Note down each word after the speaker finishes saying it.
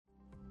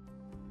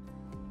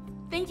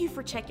Thank you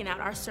for checking out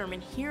our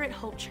sermon here at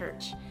Hope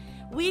Church.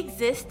 We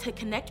exist to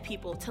connect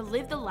people to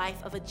live the life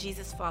of a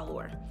Jesus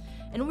follower.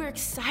 And we're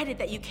excited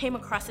that you came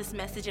across this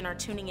message and are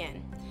tuning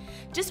in.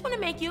 Just want to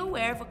make you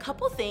aware of a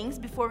couple things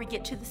before we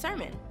get to the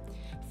sermon.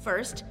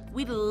 First,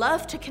 we'd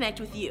love to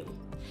connect with you.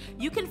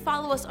 You can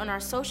follow us on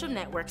our social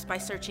networks by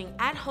searching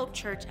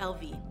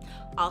 @HopeChurchLV.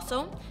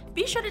 Also,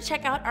 be sure to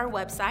check out our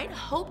website,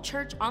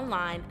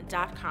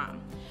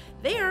 hopechurchonline.com.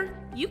 There,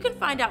 you can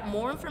find out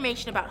more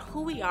information about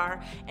who we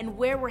are and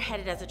where we're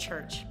headed as a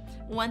church.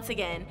 Once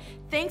again,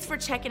 thanks for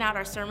checking out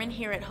our sermon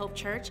here at Hope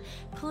Church.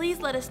 Please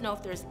let us know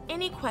if there's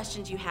any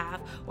questions you have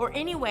or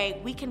any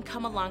way we can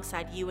come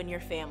alongside you and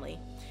your family.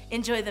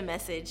 Enjoy the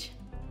message.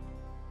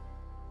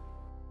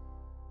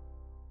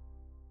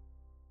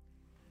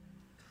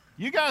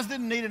 You guys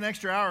didn't need an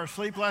extra hour of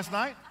sleep last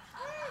night?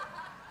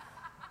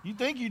 You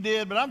think you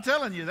did, but I'm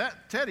telling you,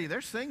 that Teddy, their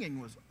singing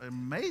was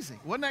amazing.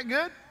 Wasn't that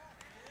good?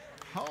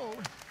 Oh,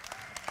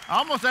 I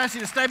almost asked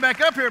you to stay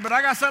back up here, but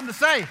I got something to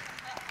say.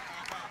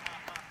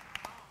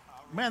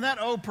 Man, that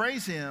 "Oh,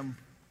 praise Him,"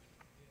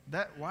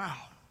 wow.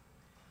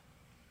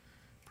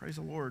 Praise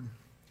the Lord.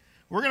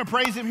 We're going to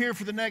praise Him here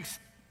for the next,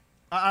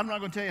 I'm not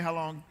going to tell you how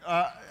long,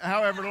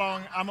 however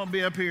long I'm going to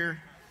be up here.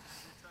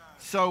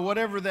 So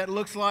whatever that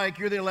looks like,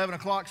 you're the 11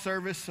 o'clock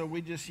service, so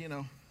we just,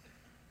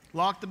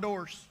 lock the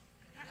doors.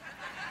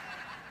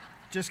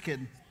 Just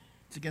kidding.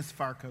 It's against the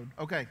fire code.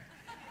 Okay.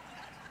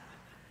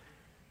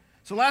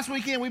 So last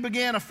weekend we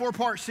began a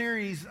 4-part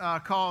series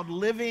called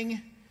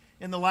Living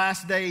in the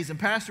Last Days, and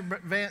Pastor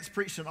Vance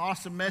preached an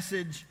awesome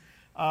message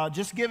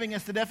just giving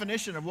us the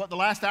definition of what the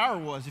last hour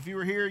was. If you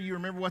were here, you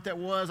remember what that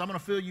was. I'm going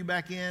to fill you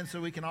back in so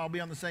we can all be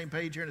on the same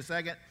page here in a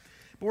second.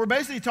 But we're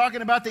basically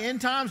talking about the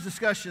end times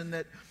discussion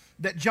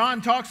that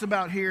John talks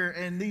about here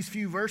in these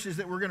few verses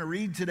that we're going to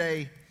read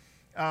today.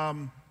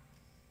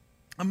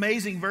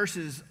 Amazing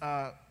verses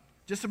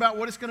just about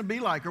what it's going to be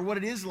like or what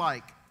it is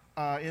like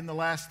in the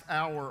last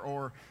hour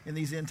or in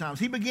these end times.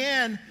 He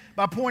began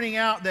by pointing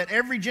out that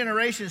every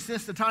generation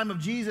since the time of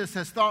Jesus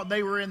has thought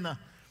they were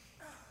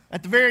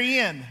at the very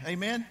end.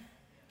 Amen?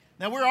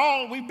 Now we're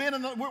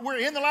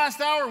in the last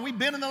hour, we've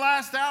been in the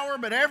last hour,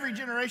 but every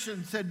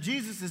generation said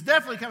Jesus is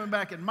definitely coming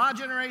back in my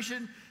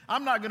generation.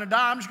 I'm not going to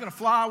die, I'm just going to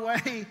fly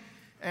away.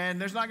 And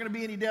there's not going to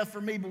be any death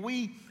for me. But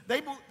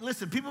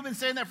listen, people have been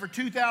saying that for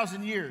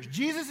 2,000 years.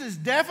 Jesus is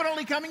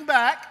definitely coming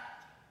back.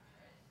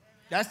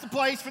 That's the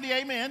place for the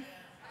amen.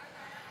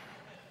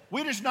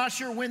 We're just not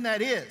sure when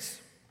that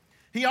is.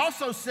 He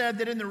also said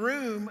that in the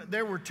room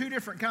there were two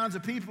different kinds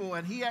of people,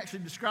 and he actually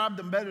described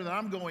them better than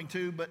I'm going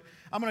to, but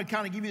I'm going to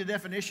kind of give you the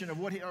definition of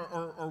what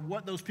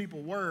what those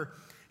people were.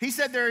 He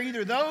said there are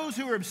either those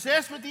who are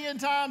obsessed with the end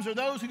times or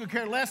those who could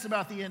care less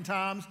about the end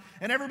times,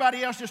 and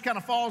everybody else just kind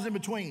of falls in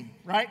between,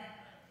 right?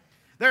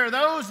 There are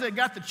those that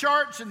got the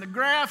charts and the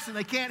graphs and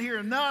they can't hear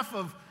enough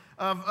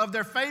of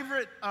their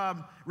favorite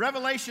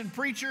Revelation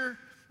preacher.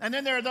 And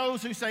then there are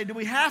those who say, do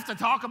we have to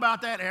talk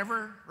about that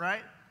ever,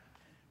 right?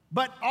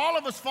 But all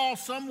of us fall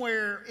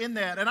somewhere in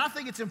that. And I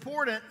think it's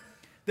important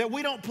that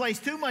we don't place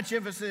too much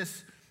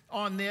emphasis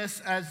on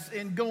this as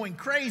in going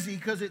crazy,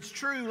 because it's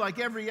true like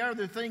every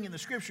other thing in the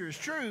Scripture is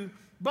true.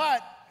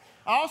 But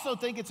I also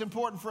think it's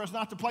important for us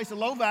not to place a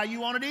low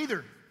value on it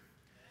either.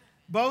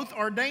 Both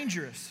are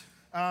dangerous.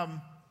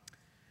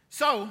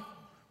 So,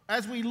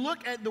 as we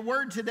look at the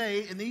word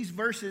today in these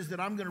verses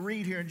that I'm going to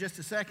read here in just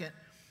a second,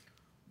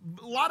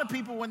 a lot of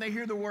people, when they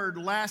hear the word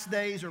last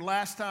days or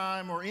last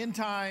time or end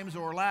times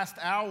or last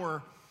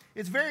hour,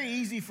 it's very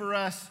easy for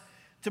us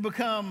to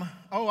become,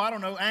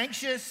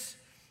 anxious,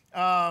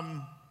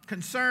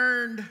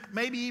 concerned,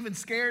 maybe even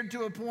scared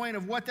to a point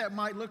of what that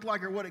might look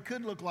like or what it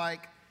could look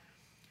like.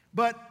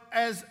 But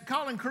as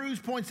Colin Cruz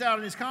points out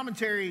in his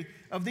commentary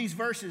of these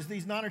verses,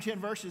 these 9 or 10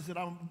 verses that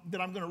I'm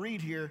going to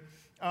read here,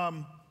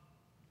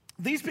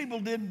 these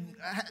people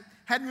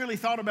hadn't really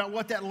thought about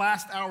what that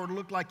last hour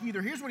looked like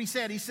either. Here's what he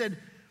said.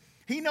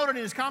 He noted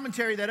in his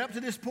commentary that up to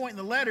this point in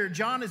the letter,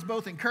 John has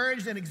both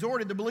encouraged and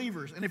exhorted the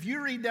believers. And if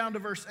you read down to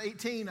verse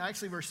 18,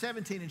 actually verse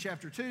 17 in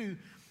chapter 2,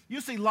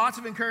 you'll see lots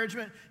of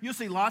encouragement. You'll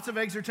see lots of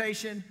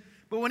exhortation.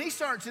 But when he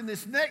starts in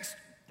this next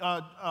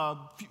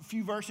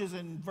few verses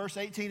in verse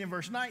 18 and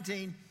verse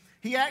 19,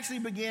 he actually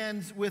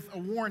begins with a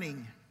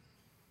warning.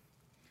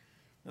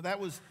 Now that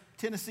was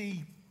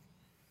Tennessee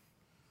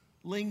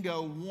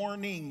lingo,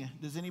 warning.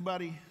 Does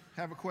anybody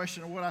have a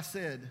question of what I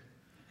said?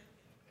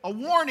 A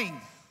warning.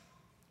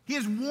 He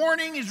is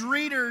warning his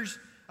readers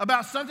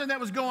about something that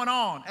was going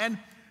on. And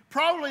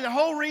probably the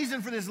whole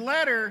reason for this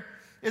letter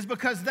is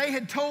because they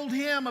had told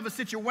him of a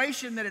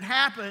situation that had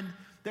happened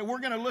that we're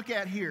going to look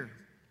at here.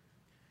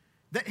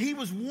 That he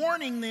was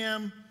warning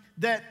them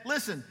that,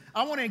 listen,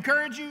 I want to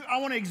encourage you, I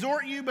want to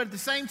exhort you, but at the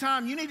same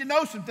time, you need to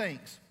know some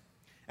things.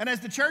 And as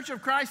the Church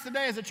of Christ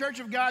today, as the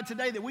Church of God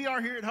today that we are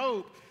here at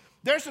Hope,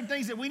 there's some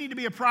things that we need to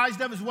be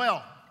apprised of as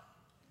well.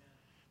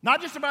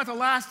 Not just about the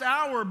last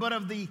hour, but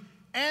of the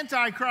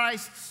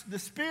Antichrists, the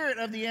spirit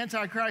of the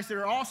Antichrist that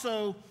are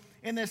also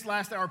in this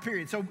last hour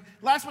period. So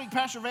last week,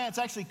 Pastor Vance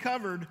actually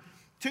covered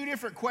two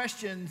different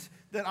questions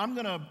that I'm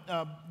going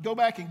to go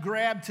back and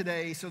grab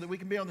today so that we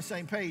can be on the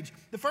same page.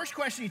 The first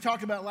question he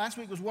talked about last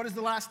week was, what is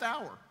the last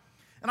hour?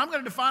 And I'm going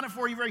to define it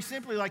for you very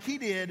simply like he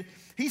did.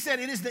 He said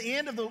it is the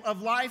end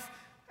of life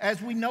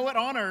as we know it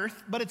on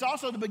earth, but it's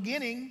also the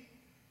beginning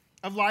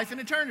of life in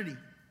eternity.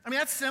 I mean,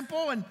 that's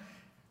simple, and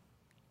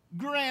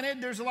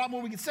granted, there's a lot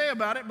more we could say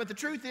about it, but the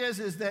truth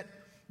is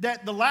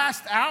that the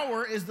last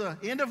hour is the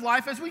end of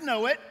life as we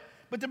know it,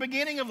 but the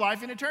beginning of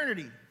life in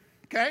eternity,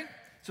 okay?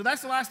 So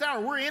that's the last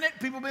hour. We're in it.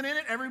 People have been in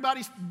it.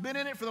 Everybody's been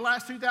in it for the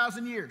last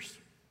 2,000 years.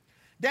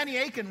 Danny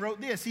Akin wrote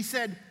this. He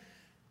said,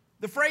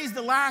 the phrase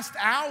the last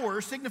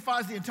hour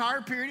signifies the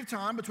entire period of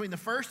time between the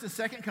first and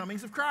second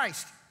comings of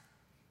Christ.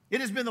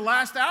 It has been the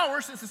last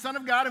hour since the Son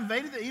of God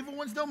invaded the evil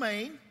one's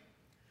domain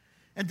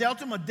and dealt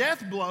him a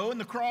death blow in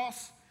the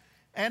cross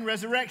and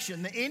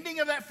resurrection. The ending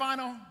of that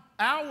final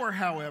hour,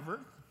 however,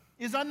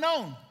 is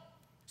unknown.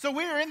 So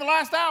we are in the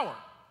last hour.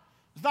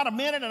 It's not a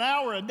minute, an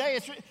hour, a day.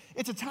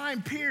 It's a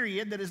time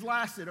period that has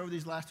lasted over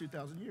these last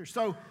 2,000 years.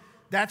 So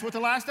that's what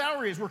the last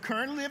hour is. We're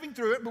currently living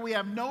through it, but we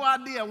have no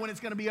idea when it's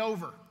going to be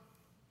over.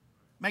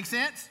 Make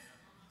sense?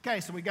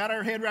 Okay, so we got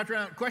our head wrapped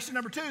around it. Question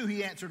number 2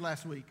 he answered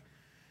last week.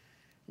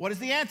 What is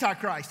the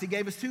Antichrist? He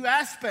gave us 2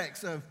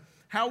 aspects of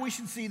how we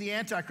should see the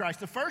Antichrist.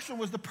 The first one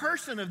was the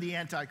person of the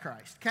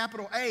Antichrist,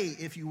 capital A,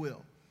 if you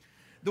will.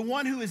 The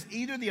one who is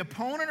either the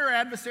opponent or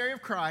adversary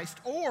of Christ,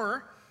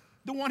 or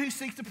the one who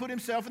seeks to put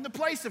himself in the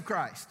place of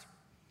Christ.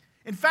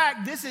 In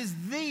fact, this is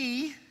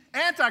the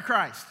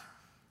Antichrist.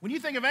 When you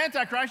think of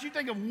Antichrist, you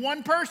think of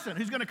one person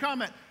who's going to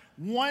come at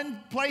one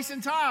place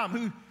in time,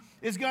 who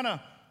is going to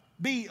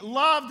be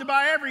loved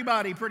by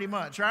everybody pretty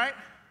much, right?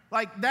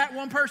 Like that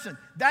one person.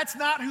 That's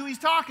not who he's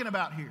talking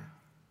about here.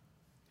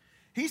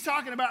 He's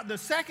talking about the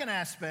second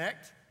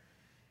aspect,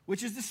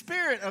 which is the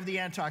spirit of the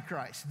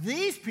Antichrist.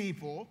 These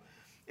people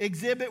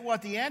exhibit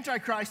what the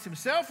Antichrist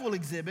himself will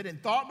exhibit in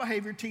thought,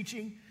 behavior,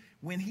 teaching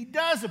when he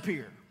does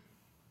appear.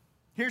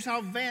 Here's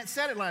how Vance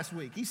said it last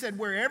week. He said,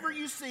 wherever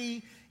you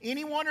see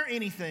anyone or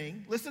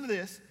anything, listen to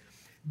this,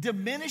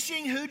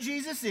 diminishing who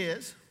Jesus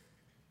is,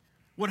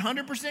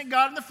 100%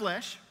 God in the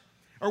flesh,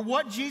 or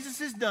what Jesus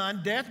has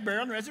done, death,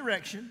 burial, and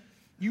resurrection,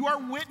 you are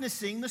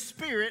witnessing the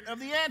spirit of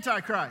the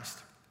Antichrist.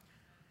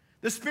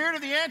 The spirit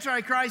of the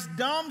Antichrist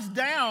dumbs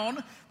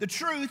down the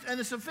truth and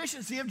the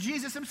sufficiency of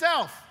Jesus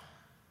himself.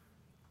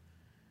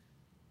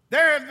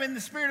 There have been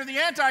the spirit of the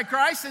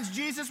Antichrist since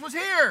Jesus was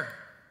here.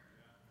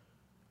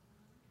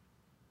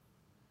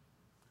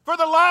 For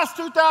the last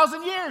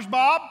 2,000 years,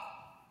 Bob.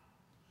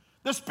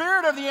 The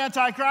spirit of the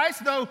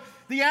Antichrist, though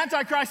the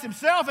Antichrist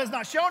himself has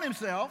not shown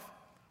himself,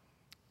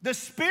 the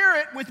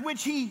spirit with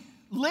which he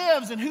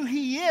lives and who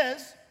he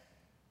is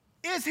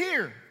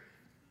here.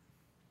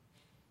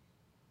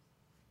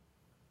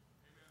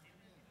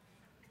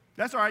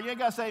 That's all right. You ain't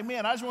got to say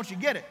amen. I just want you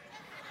to get it.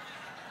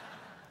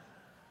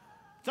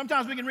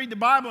 Sometimes we can read the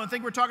Bible and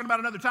think we're talking about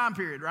another time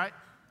period, right?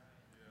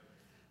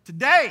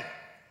 Today,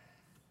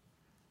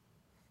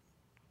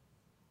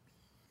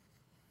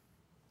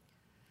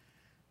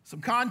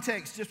 some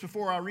context just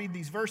before I read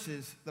these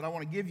verses that I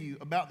want to give you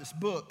about this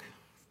book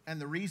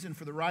and the reason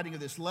for the writing of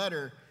this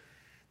letter.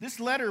 This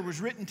letter was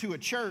written to a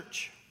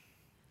church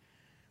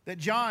that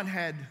John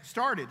had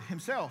started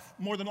himself,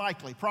 more than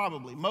likely,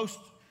 probably. Most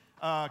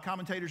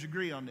commentators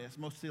agree on this,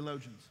 most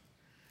theologians,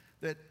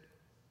 that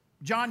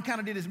John kind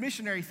of did his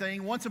missionary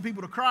thing, won some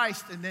people to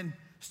Christ, and then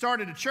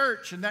started a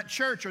church, and that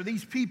church are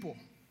these people.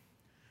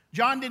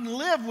 John didn't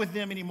live with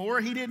them anymore.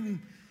 He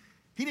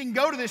didn't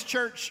go to this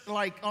church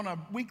like on a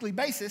weekly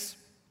basis,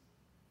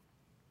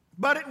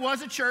 but it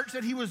was a church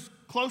that he was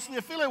closely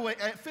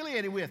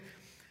affiliated with.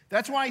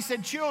 That's why he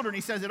said children. He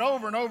says it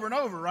over and over and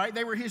over, right?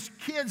 They were his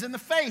kids in the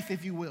faith,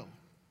 if you will.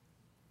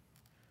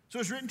 So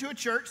it's written to a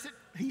church that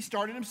he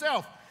started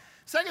himself.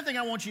 Second thing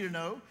I want you to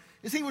know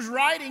is he was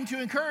writing to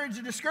encourage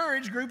a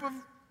discouraged group of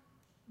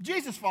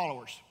Jesus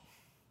followers.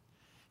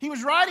 He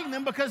was writing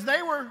them because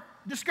they were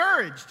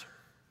discouraged.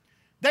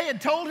 They had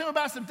told him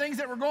about some things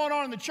that were going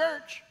on in the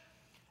church,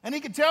 and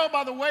he could tell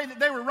by the way that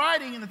they were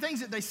writing and the things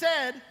that they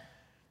said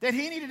that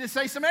he needed to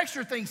say some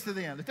extra things to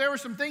them, that there were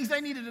some things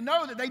they needed to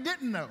know that they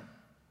didn't know.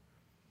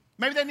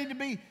 Maybe they needed to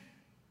be,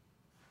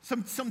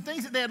 some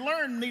things that they had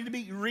learned needed to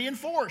be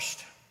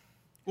reinforced.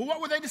 Well,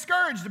 what were they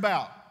discouraged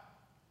about?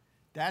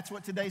 That's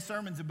what today's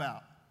sermon's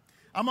about.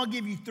 I'm going to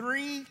give you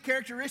 3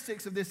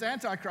 characteristics of this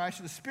Antichrist,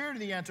 or the spirit of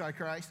the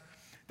Antichrist,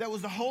 that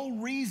was the whole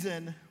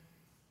reason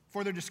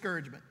for their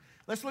discouragement.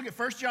 Let's look at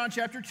 1 John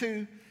chapter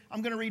 2.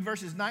 I'm going to read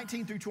verses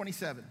 19 through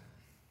 27.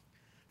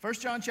 1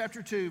 John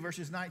chapter 2,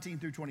 verses 19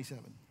 through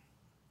 27.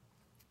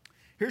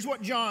 Here's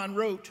what John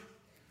wrote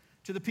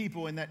to the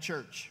people in that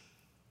church.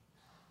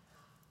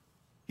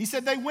 He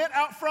said, they went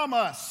out from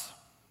us,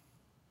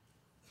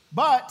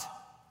 but,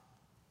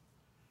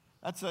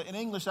 in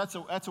English, that's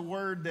a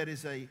word that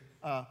is a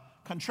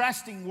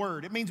contrasting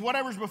word. It means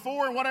whatever's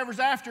before and whatever's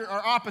after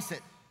are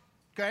opposite,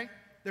 okay?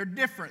 They're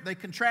different. They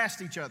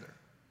contrast each other.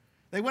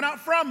 They went out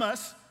from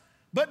us,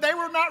 but they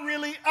were not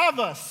really of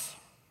us.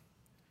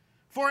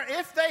 For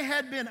if they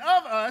had been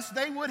of us,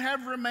 they would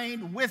have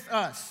remained with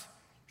us.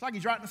 It's like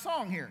he's writing a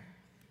song here.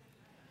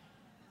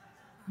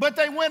 But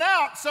they went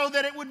out so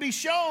that it would be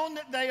shown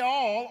that they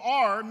all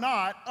are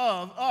not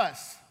of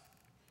us.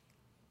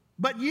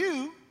 But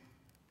you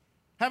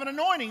have an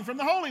anointing from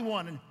the Holy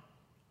One, and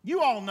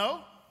you all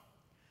know.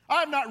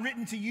 I have not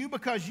written to you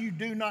because you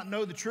do not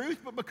know the truth,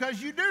 but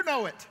because you do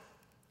know it,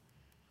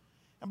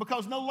 and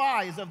because no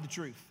lie is of the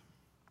truth.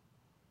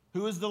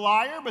 Who is the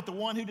liar but the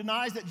one who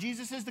denies that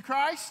Jesus is the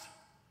Christ?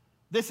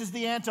 This is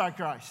the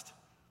Antichrist,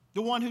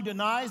 the one who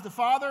denies the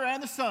Father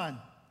and the Son.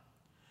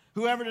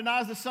 Whoever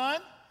denies the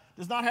Son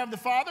does not have the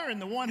Father,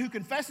 and the one who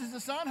confesses the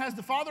Son has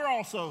the Father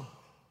also.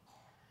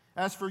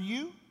 As for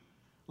you,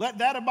 let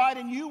that abide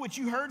in you which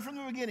you heard from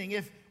the beginning.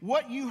 If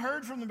what you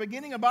heard from the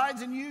beginning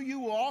abides in you,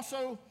 you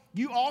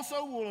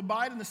also will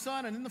abide in the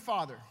Son and in the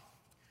Father.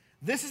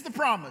 This is the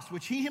promise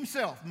which he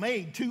himself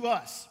made to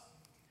us,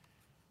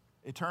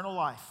 eternal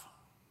life.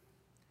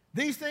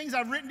 These things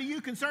I've written to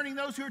you concerning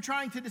those who are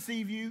trying to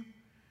deceive you.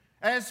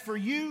 As for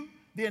you,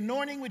 the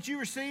anointing which you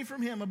received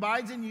from him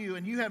abides in you,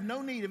 and you have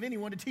no need of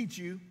anyone to teach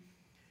you.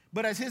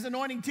 But as his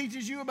anointing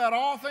teaches you about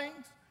all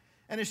things,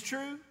 and is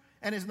true,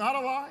 and is not a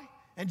lie,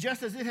 and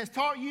just as it has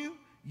taught you,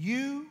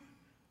 you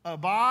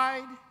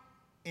abide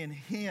in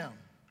him.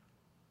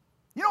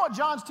 You know what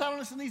John's telling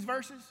us in these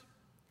verses?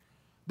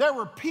 There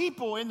were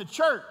people in the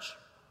church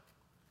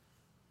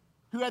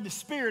who had the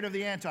spirit of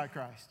the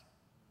Antichrist.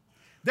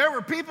 There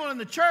were people in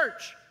the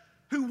church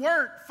who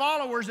weren't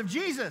followers of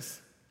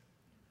Jesus,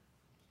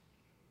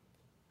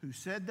 who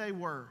said they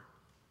were.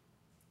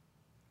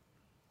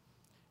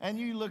 And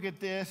you look at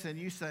this and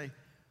you say,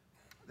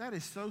 that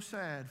is so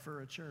sad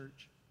for a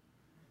church.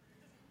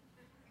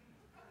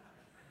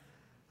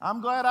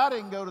 I'm glad I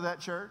didn't go to that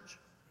church.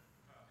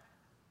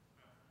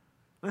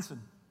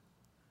 Listen,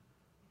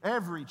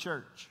 every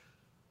church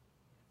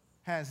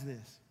has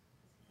this.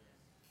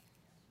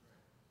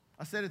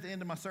 I said at the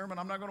end of my sermon,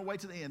 I'm not going to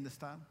wait to the end this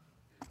time.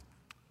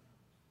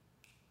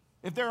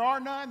 If there are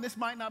none, this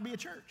might not be a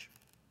church.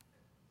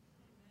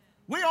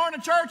 We aren't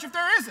a church if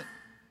there isn't.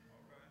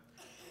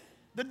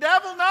 The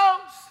devil knows.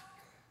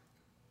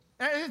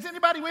 Is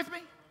anybody with me?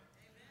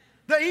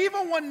 The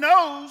evil one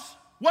knows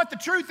what the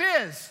truth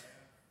is.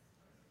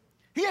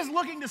 He is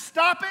looking to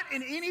stop it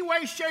in any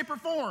way, shape, or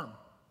form.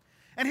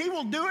 And he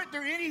will do it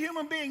through any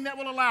human being that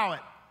will allow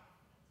it.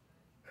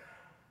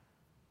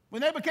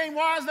 When they became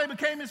wise, they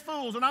became as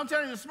fools. And I'm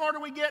telling you, the smarter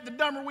we get, the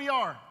dumber we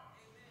are.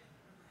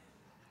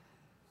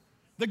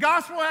 The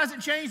gospel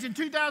hasn't changed in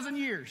 2,000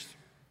 years.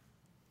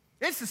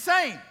 It's the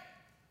same.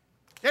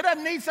 It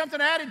doesn't need something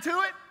added to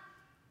it.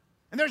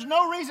 And there's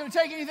no reason to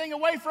take anything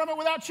away from it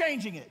without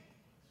changing it.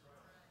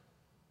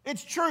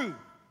 It's true.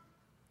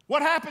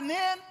 What happened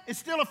then is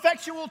still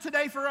effectual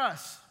today for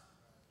us.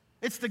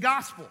 It's the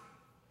gospel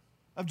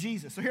of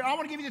Jesus. So here, I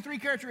want to give you the 3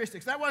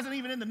 characteristics. That wasn't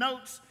even in the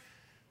notes.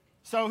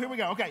 So here we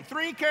go. Okay,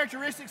 3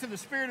 characteristics of the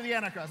spirit of the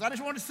Antichrist. I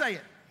just wanted to say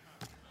it.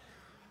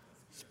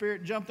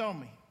 Spirit jumped on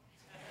me.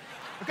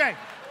 Okay.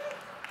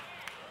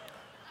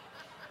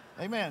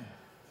 Amen.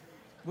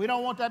 We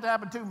don't want that to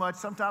happen too much.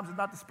 Sometimes it's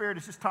not the spirit,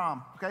 it's just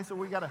Tom. Okay, so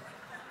we got to...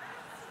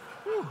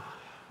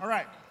 All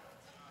right.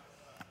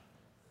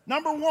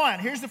 Number 1,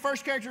 here's the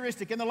first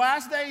characteristic. In the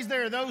last days,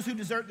 there are those who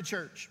desert the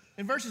church.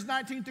 In verses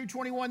 19 through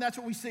 21, that's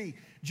what we see.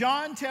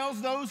 John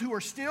tells those who are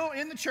still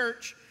in the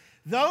church,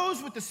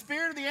 those with the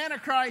spirit of the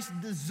Antichrist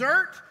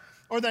desert,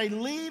 or they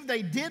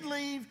did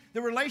leave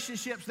the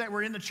relationships that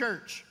were in the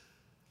church.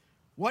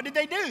 What did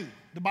they do?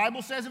 The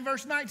Bible says in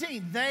verse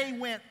 19, they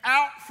went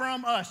out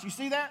from us. You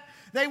see that?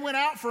 They went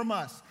out from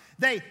us.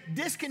 They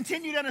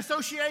discontinued an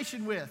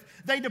association with.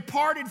 They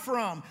departed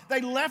from.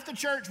 They left the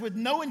church with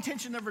no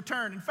intention of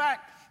return. In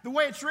fact, the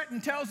way it's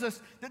written tells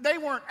us that they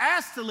weren't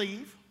asked to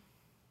leave.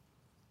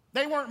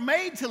 They weren't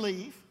made to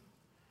leave.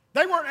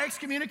 They weren't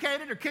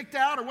excommunicated or kicked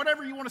out or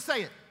whatever you want to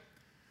say it.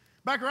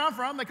 Back where I'm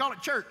from, they call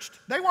it churched.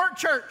 They weren't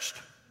churched.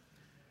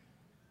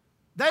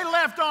 They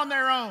left on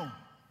their own.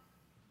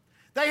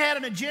 They had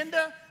an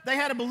agenda. They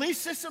had a belief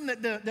system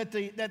that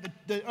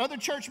the other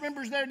church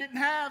members there didn't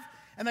have,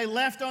 and they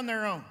left on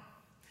their own.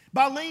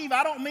 By leave,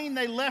 I don't mean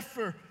they left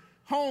for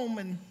home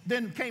and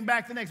then came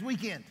back the next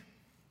weekend.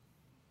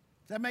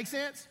 Does that make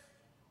sense?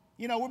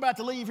 You know, we're about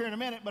to leave here in a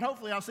minute, but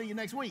hopefully I'll see you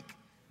next week.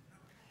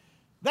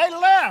 They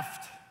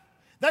left.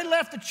 They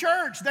left the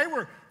church. They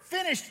were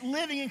finished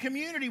living in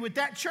community with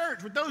that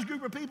church, with those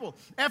group of people.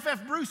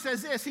 F.F. Bruce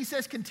says this. He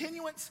says,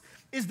 continuance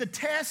is the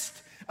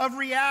test of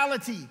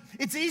reality.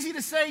 It's easy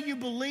to say you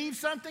believe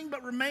something,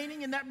 but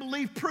remaining in that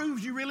belief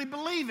proves you really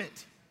believe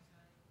it.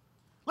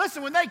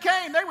 Listen, when they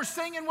came, they were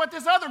singing what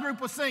this other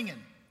group was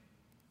singing.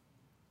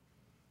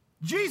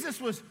 Jesus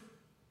was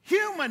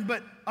human,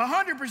 but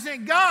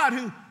 100% God,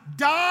 who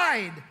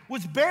died,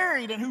 was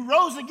buried, and who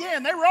rose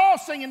again. They were all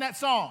singing that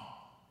song.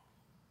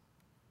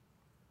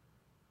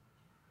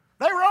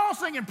 They were all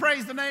singing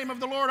praise the name of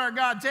the Lord our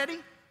God, Teddy.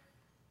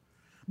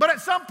 But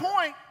at some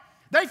point,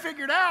 they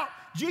figured out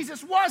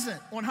Jesus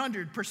wasn't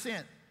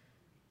 100%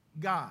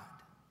 God.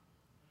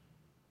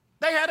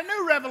 They had a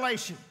new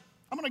revelation.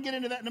 I'm going to get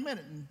into that in a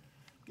minute and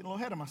get a little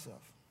ahead of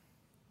myself.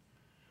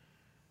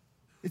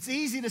 It's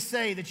easy to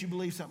say that you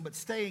believe something, but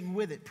staying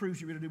with it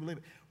proves you really do believe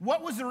it.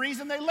 What was the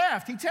reason they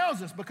left? He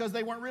tells us, because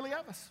they weren't really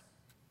of us.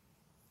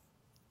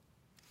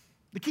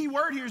 The key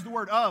word here is the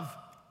word of,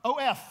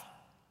 O-F.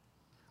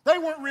 They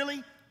weren't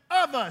really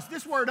of us.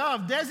 This word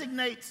of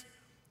designates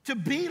to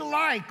be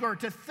like or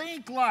to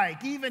think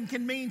like, even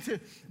can mean to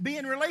be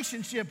in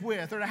relationship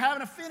with or to have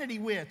an affinity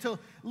with, to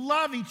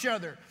love each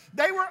other.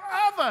 They were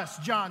of us,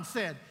 John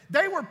said.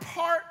 They were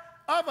part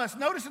of us.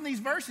 Notice in these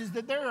verses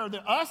that there are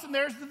the us and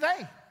there's the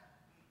they.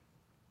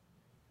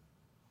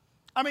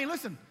 I mean,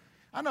 listen,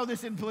 I know this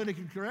isn't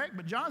politically correct,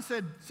 but John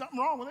said something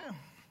wrong with them.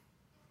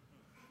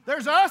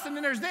 There's us and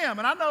then there's them.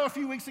 And I know a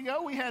few weeks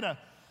ago we had a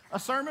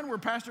sermon where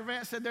Pastor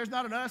Vance said there's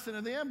not an us and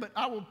a them, but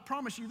I will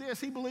promise you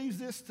this, he believes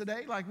this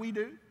today like we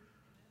do.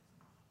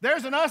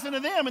 There's an us and a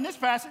them in this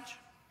passage.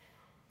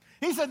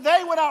 He said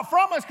they went out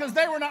from us because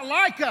they were not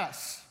like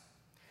us.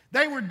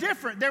 They were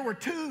different. There were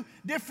two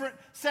different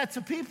sets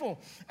of people.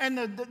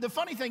 And the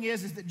funny thing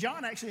is that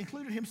John actually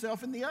included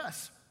himself in the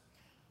us.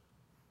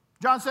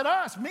 John said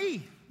us,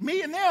 me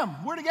and them,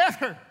 we're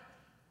together.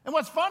 And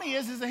what's funny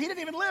is that he didn't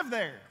even live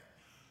there.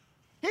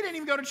 He didn't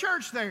even go to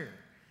church there.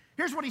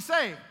 Here's what he's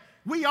saying.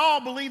 We all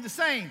believe the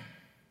same.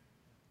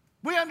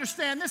 We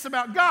understand this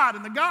about God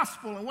and the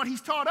gospel and what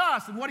he's taught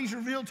us and what he's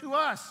revealed to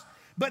us.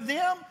 But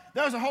them,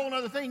 there's a whole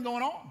other thing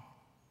going on.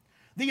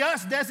 The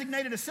us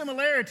designated a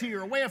similarity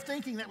or a way of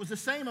thinking that was the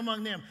same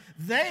among them.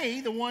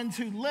 They, the ones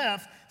who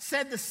left,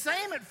 said the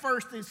same at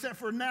first, except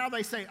for now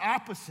they say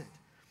opposite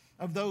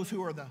of those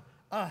who are the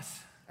us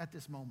at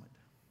this moment.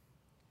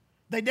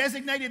 They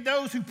designated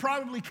those who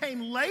probably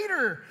came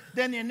later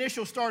than the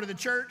initial start of the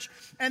church,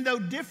 and though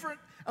different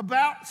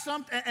about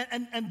something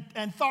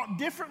and thought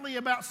differently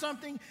about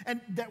something and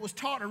that was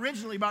taught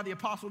originally by the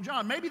Apostle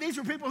John. Maybe these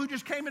were people who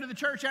just came into the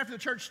church after the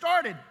church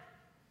started.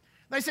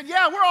 They said,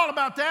 yeah, we're all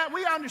about that.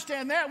 We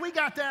understand that. We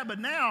got that. But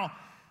now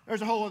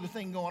there's a whole other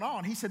thing going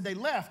on. He said they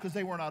left because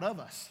they were not of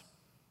us.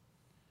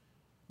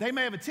 They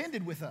may have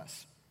attended with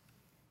us.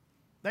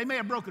 They may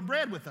have broken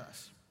bread with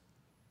us.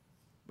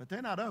 But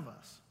they're not of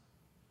us.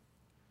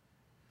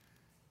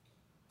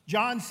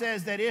 John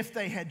says that if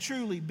they had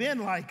truly been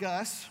like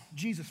us,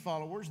 Jesus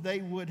followers, they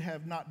would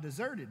have not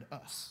deserted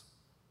us.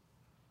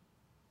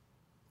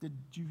 Did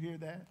you hear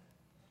that?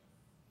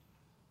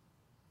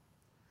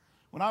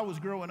 When I was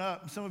growing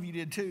up, some of you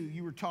did too,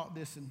 you were taught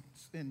this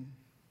in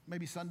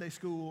maybe Sunday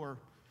school or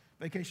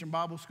Vacation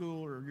Bible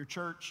School or your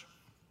church.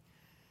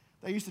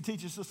 They used to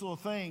teach us this little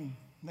thing.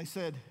 They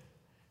said,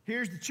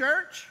 here's the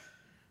church,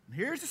 and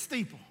here's the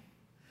steeple.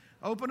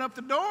 Open up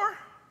the door,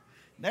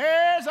 and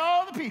there's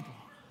all the people.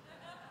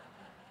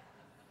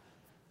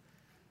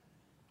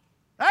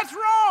 That's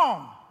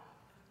wrong.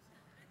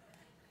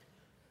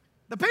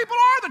 The people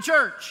are the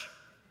church.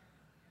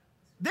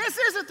 This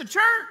isn't the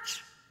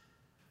church.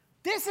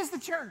 This is the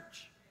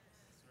church.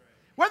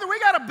 Whether we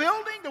got a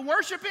building to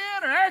worship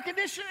in or air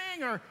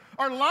conditioning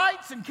or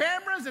lights and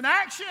cameras and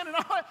action and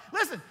all that,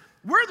 listen,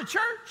 we're the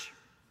church.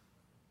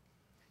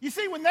 You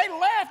see, when they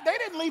left, they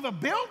didn't leave a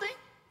building.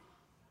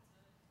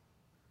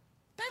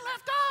 They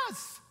left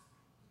us.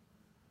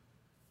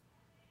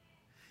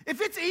 If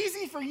it's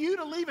easy for you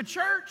to leave a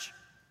church,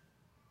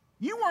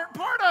 you weren't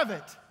part of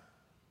it.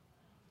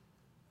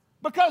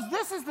 Because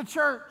this is the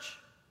church.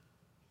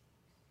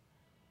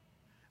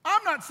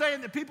 I'm not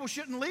saying that people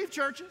shouldn't leave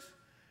churches.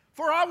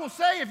 For I will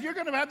say, if you're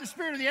going to have the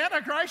spirit of the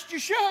Antichrist, you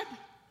should.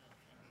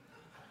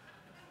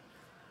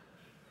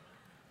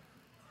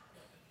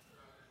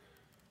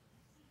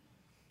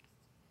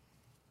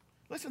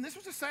 Listen, this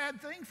was a sad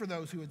thing for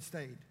those who had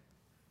stayed.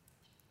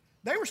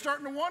 They were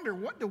starting to wonder,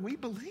 what do we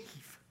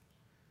believe?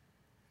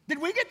 Did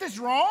we get this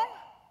wrong?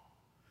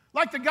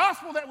 Like the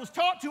gospel that was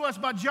taught to us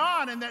by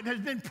John and that has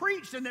been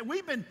preached and that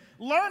we've been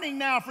learning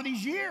now for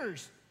these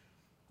years.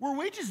 Were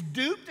we just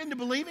duped into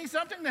believing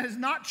something that is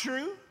not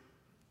true?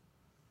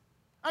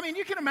 I mean,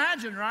 you can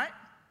imagine, right?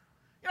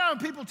 You know, when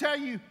people tell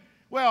you,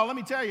 well, let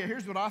me tell you,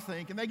 here's what I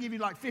think, and they give you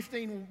like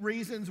 15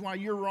 reasons why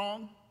you're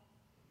wrong.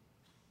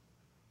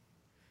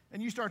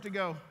 And you start to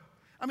go,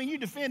 I mean, you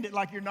defend it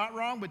like you're not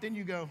wrong, but then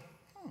you go,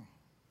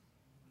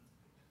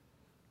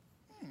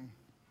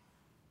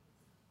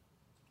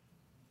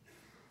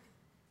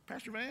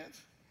 Pastor Vance?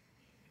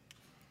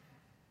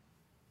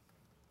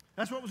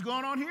 That's what was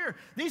going on here.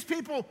 These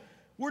people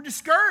were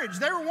discouraged.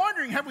 They were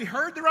wondering, have we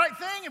heard the right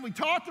thing? Have we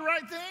taught the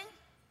right thing?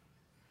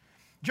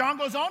 John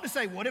goes on to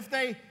say, what if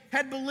they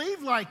had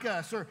believed like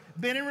us or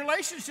been in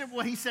relationship?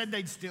 Well, he said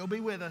they'd still be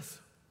with us.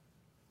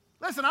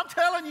 Listen, I'm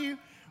telling you,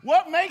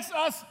 what makes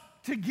us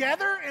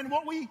together and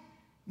what we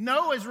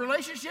know as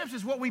relationships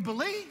is what we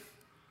believe.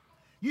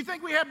 You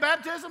think we have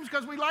baptisms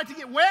because we like to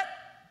get wet?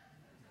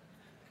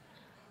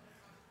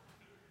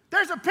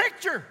 There's a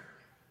picture.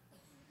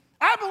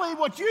 I believe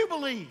what you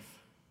believe.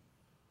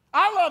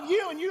 I love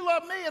you and you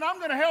love me, and I'm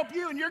going to help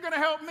you and you're going to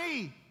help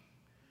me.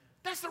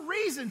 That's the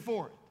reason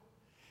for it.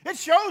 It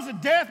shows a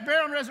death,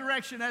 burial, and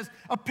resurrection as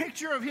a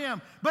picture of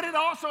him, but it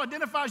also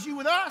identifies you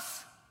with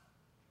us.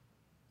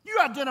 You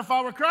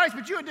identify with Christ,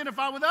 but you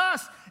identify with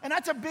us, and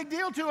that's a big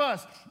deal to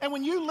us. And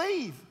when you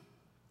leave,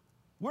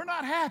 We're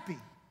not happy.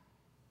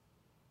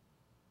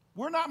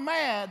 We're not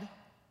mad.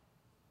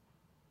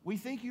 We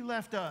think you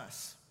left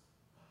us.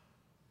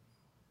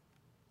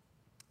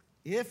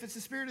 If it's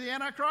the spirit of the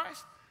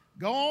Antichrist,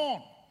 go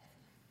on.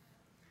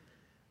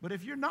 But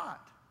if you're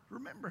not,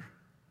 remember,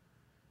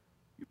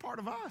 you're part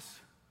of us.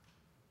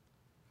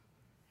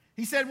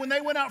 He said when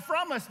they went out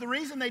from us, the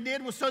reason they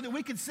did was so that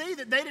we could see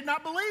that they did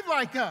not believe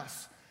like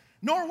us,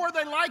 nor were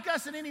they like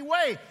us in any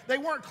way. They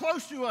weren't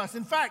close to us.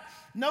 In fact,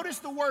 notice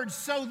the word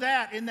 "so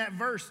that" in that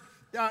verse.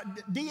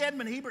 D.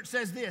 Edmund Hebert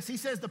says this. He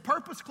says the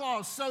purpose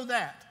clause, "so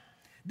that,"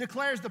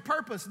 declares the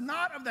purpose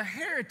not of the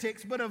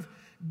heretics, but of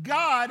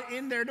God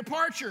in their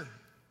departure.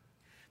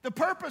 The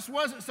purpose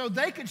wasn't so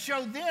they could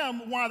show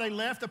them why they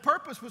left. The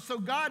purpose was so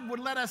God would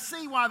let us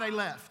see why they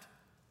left.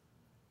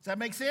 Does that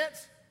make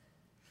sense?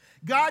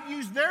 God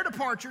used their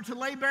departure to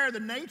lay bare the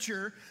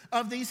nature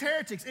of these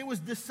heretics. It was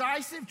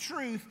decisive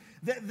truth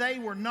that they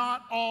were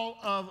not all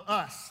of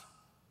us.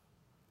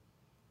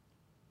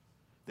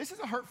 This is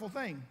a hurtful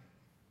thing.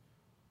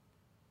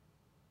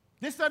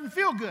 This doesn't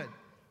feel good.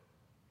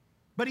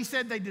 But he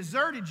said they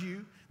deserted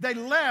you. They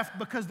left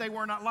because they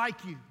were not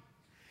like you.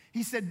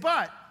 He said,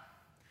 but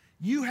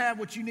you have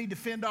what you need to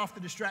fend off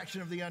the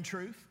distraction of the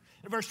untruth.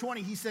 In verse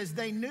 20, he says,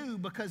 they knew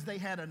because they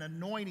had an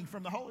anointing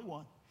from the Holy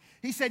One.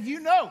 He said, you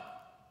know.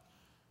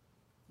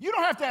 You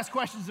don't have to ask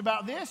questions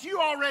about this. You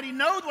already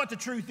know what the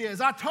truth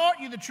is. I taught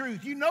you the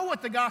truth. You know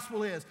what the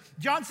gospel is.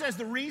 John says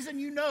the reason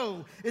you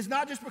know is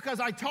not just because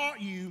I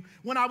taught you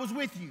when I was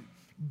with you.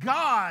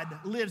 God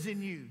lives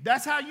in you.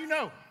 That's how you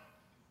know.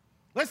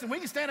 Listen, we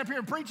can stand up here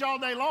and preach all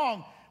day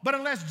long, but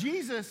unless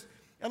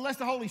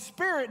the Holy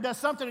Spirit does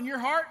something in your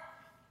heart,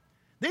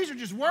 these are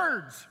just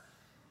words.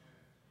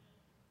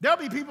 There'll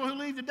be people who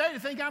leave today to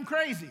think I'm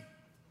crazy.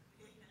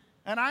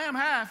 And I am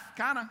half,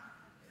 kind of.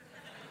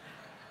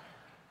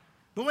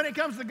 But when it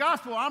comes to the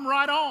gospel, I'm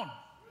right on.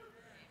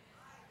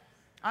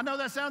 I know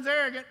that sounds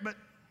arrogant, but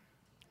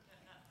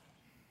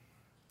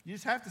you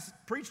just have to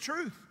preach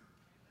truth.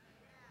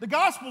 The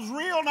gospel's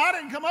real, and I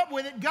didn't come up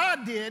with it.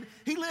 God did.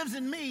 He lives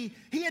in me.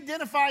 He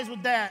identifies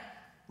with that.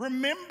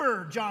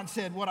 Remember, John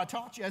said, what I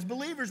taught you. As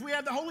believers, we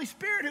have the Holy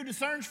Spirit who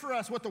discerns for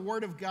us what the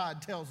Word of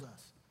God tells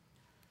us.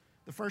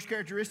 The first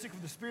characteristic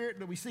of the Spirit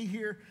that we see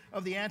here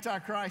of the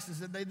Antichrist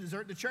is that they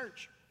desert the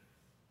church.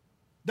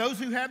 Those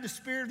who have the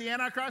spirit of the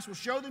Antichrist will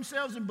show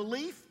themselves in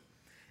belief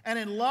and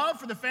in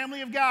love for the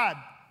family of God.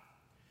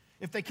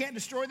 If they can't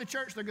destroy the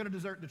church, they're going to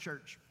desert the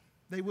church.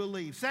 They will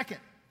leave. Second,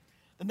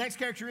 the next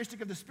characteristic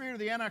of the spirit of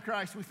the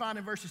Antichrist we find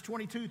in verses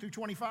 22 through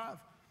 25.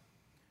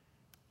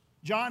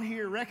 John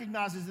here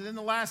recognizes that in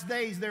the last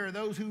days there are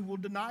those who will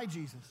deny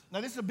Jesus.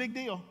 Now this is a big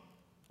deal.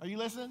 Are you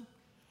listening?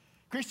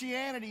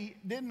 Christianity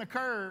didn't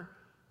occur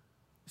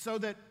so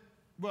that,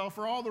 well,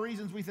 for all the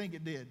reasons we think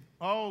it did.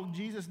 Oh,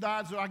 Jesus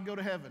died so I can go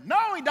to heaven.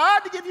 No, he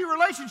died to give you a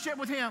relationship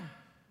with him.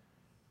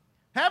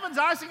 Heaven's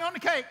icing on the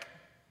cake.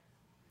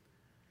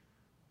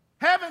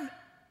 Heaven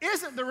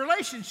isn't the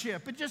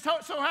relationship. It just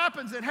so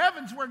happens that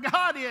heaven's where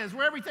God is,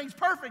 where everything's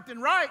perfect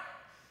and right.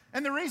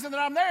 And the reason that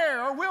I'm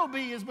there or will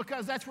be is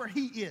because that's where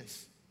he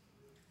is.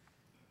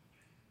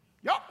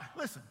 Y'all,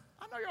 listen,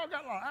 I know y'all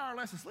got an hour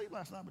less of sleep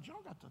last night, but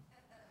y'all got to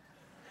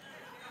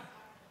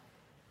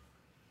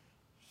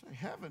say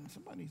heaven.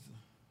 Somebody needs to.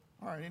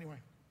 All right, anyway.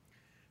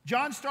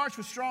 John starts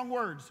with strong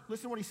words.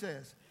 Listen to what he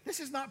says. This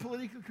is not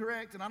politically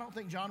correct, and I don't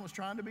think John was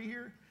trying to be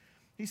here.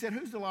 He said,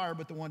 who's the liar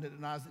but the one that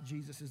denies that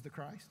Jesus is the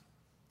Christ?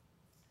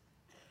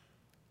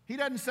 He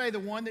doesn't say the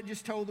one that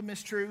just told the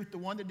mistruth, the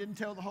one that didn't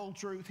tell the whole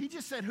truth. He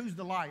just said, who's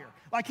the liar?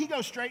 Like he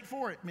goes straight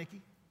for it,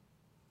 Mickey.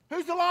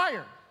 Who's the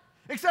liar?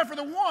 Except for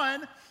the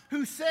one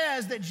who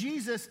says that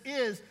Jesus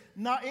is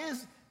not,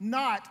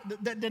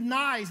 that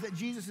denies that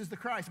Jesus is the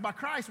Christ. By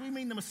Christ, we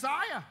mean the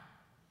Messiah.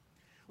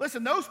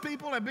 Listen, those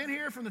people have been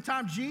here from the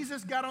time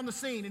Jesus got on the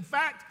scene. In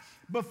fact,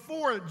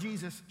 before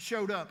Jesus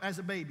showed up as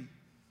a baby,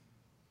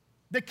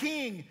 the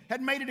king had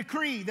made a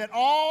decree that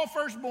all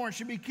firstborn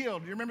should be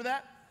killed. Do you remember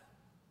that?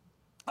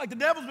 Like the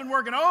devil's been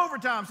working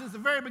overtime since the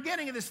very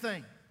beginning of this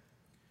thing.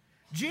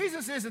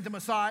 Jesus isn't the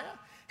Messiah.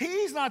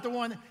 He's not the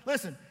one.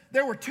 Listen,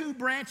 there were two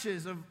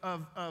branches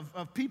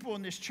of people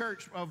in this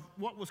church of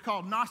what was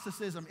called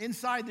Gnosticism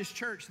inside this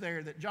church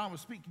there that John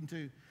was speaking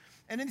to.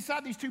 And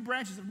inside these two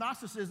branches of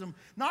Gnosticism,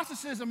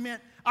 Gnosticism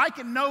meant I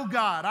can know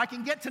God. I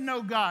can get to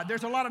know God.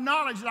 There's a lot of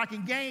knowledge that I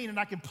can gain and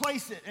I can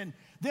place it, and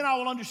then I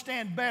will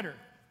understand better.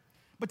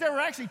 But there were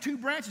actually two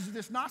branches of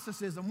this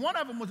Gnosticism. One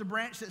of them was a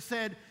branch that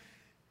said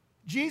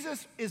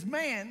Jesus is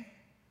man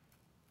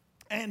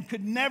and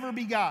could never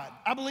be God.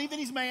 I believe that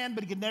he's man,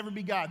 but he could never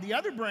be God. The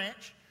other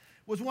branch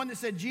was one that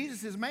said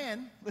Jesus is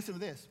man, listen to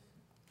this,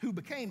 who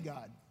became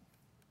God,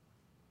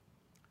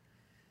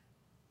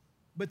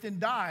 but then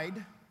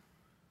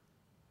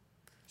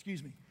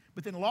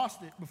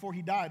lost it before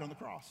he died on the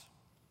cross.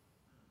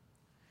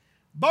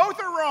 Both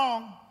are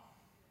wrong.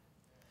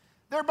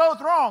 They're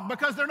both wrong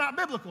because they're not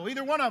biblical,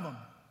 either one of them.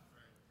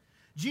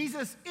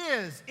 Jesus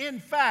is, in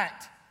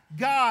fact,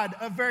 God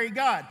of very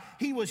God.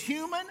 He was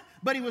human,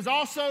 but he was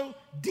also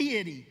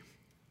deity.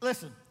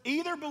 Listen,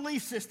 either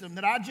belief system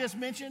that I just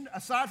mentioned,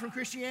 aside from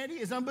Christianity,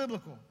 is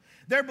unbiblical.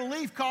 Their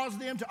belief caused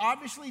them to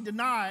obviously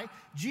deny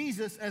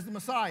Jesus as the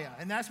Messiah,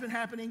 and that's been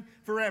happening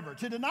forever.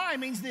 To deny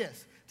means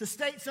this, to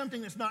state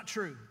something that's not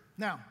true.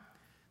 Now,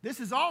 this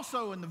is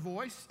also in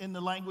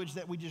the language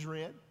that we just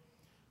read,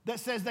 that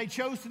says they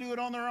chose to do it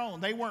on their own.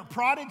 They weren't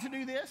prodded to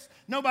do this.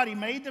 Nobody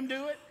made them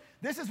do it.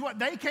 This is what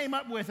they came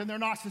up with in their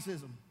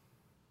Gnosticism.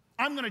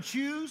 I'm going to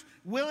choose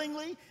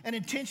willingly and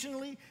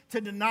intentionally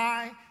to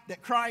deny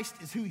that Christ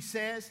is who he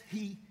says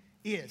he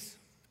is.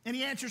 And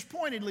he answers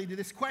pointedly to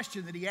this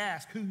question that he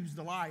asked, who's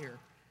the liar?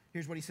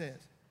 Here's what he says.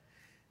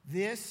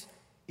 This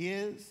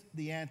is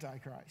the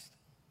Antichrist,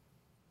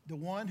 the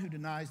one who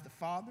denies the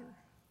Father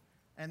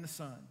and the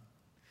Son.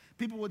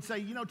 People would say,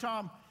 you know,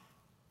 Tom,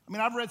 I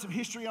mean, I've read some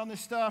history on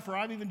this stuff, or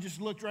I've even just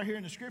looked right here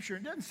in the scripture.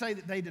 It doesn't say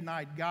that they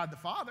denied God the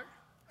Father.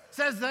 It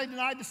says they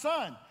denied the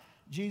Son.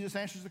 Jesus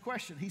answers the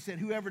question. He said,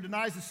 whoever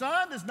denies the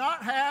Son does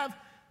not have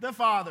the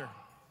Father.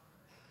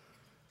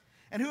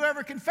 And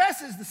whoever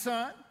confesses the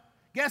Son,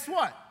 guess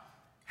what?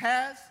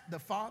 Has the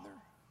Father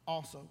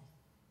also.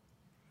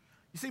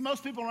 You see,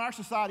 most people in our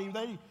society,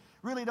 they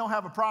really don't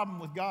have a problem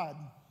with God,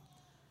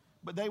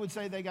 but they would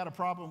say they got a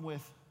problem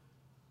with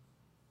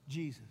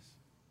Jesus.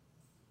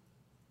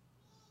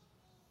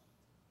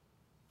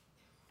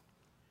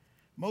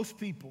 Most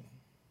people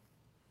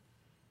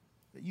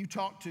that you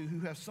talk to who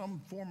have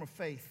some form of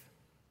faith,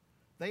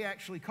 they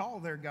actually call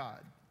their God,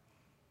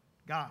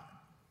 God.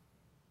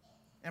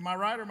 Am I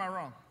right or am I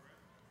wrong?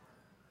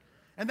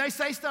 And they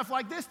say stuff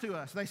like this to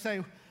us. They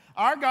say,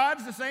 our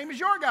God's the same as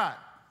your God.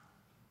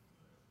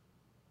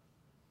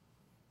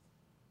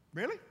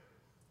 Really?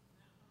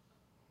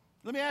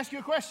 Let me ask you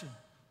a question.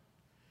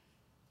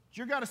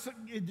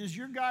 Does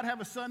your God have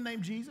a son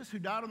named Jesus who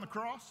died on the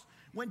cross,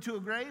 went to a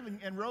grave,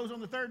 and rose on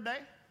the third day?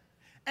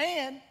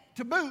 And,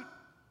 to boot,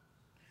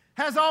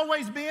 has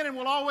always been and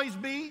will always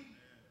be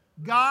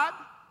God?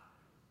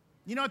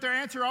 You know what their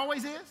answer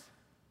always is?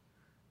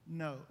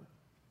 No.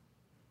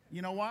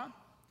 You know why?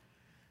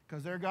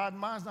 Because their God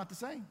and mine's not the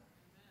same.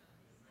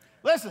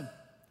 Listen,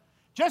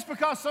 just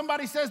because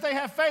somebody says they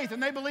have faith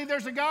and they believe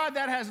there's a God,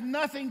 that has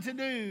nothing to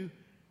do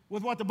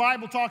with what the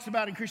Bible talks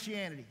about in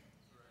Christianity.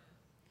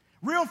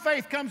 Real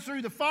faith comes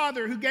through the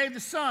Father who gave the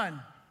Son,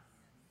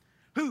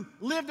 who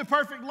lived a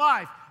perfect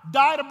life,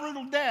 died a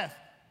brutal death,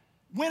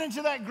 went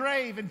into that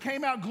grave and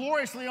came out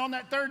gloriously on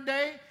that third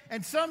day,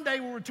 and someday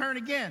will return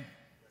again.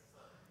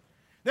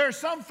 There are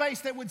some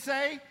faiths that would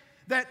say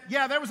that,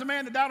 yeah, there was a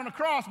man that died on a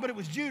cross, but it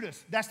was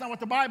Judas. That's not what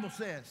the Bible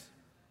says.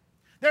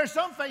 There are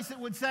some faiths that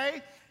would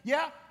say,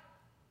 yeah,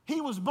 he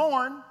was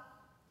born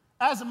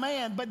as a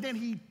man, but then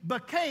he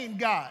became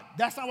God.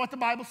 That's not what the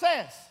Bible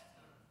says.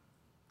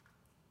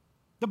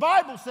 The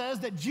Bible says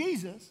that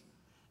Jesus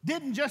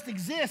didn't just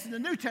exist in the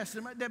New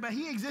Testament, but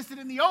he existed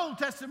in the Old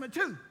Testament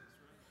too.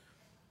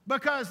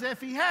 Because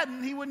if he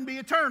hadn't, he wouldn't be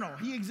eternal.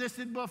 He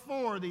existed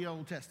before the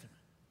Old Testament.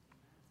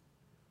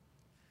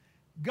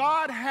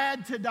 God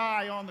had to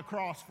die on the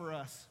cross for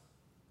us.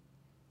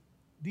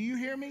 Do you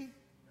hear me?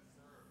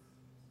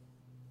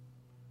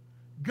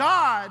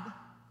 God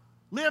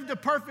lived a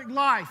perfect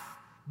life,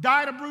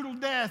 died a brutal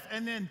death,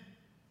 and then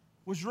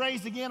was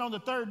raised again on the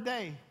third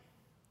day.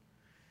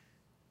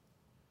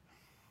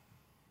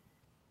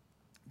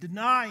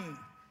 Denying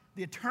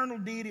the eternal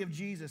deity of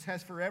Jesus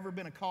has forever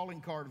been a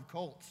calling card of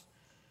cults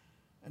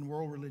and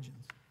world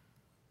religions.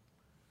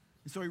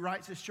 And so he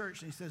writes this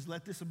church and he says,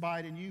 let this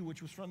abide in you,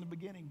 which was from the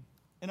beginning.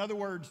 In other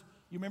words,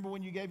 you remember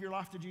when you gave your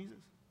life to Jesus?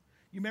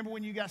 You remember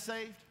when you got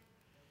saved?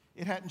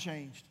 It hadn't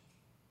changed.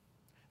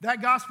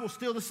 That gospel's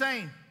still the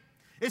same.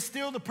 It's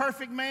still the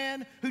perfect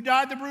man who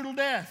died the brutal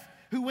death,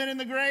 who went in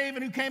the grave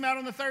and who came out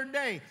on the third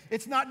day.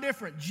 It's not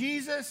different.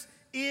 Jesus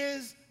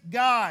is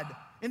God.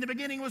 In the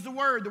beginning was the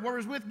Word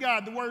was with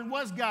God, the Word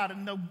was God,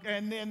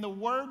 and then the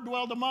Word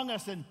dwelled among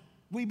us, and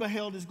we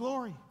beheld his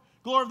glory.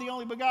 Glory of the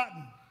only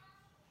begotten.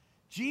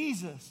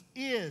 Jesus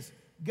is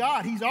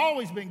God. He's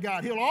always been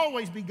God. He'll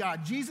always be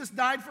God. Jesus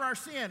died for our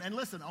sin. And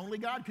listen, only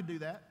God could do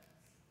that.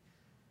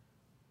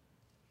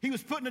 He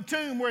was put in a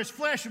tomb where his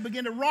flesh would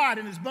begin to rot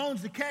and his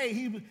bones decay.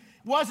 He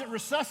wasn't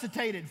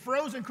resuscitated,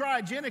 frozen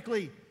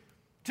cryogenically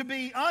to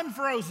be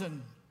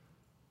unfrozen.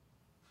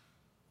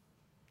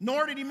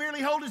 Nor did he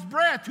merely hold his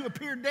breath to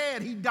appear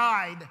dead. He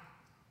died.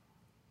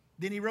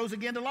 Then he rose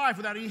again to life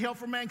without any help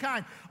from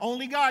mankind.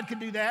 Only God could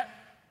do that.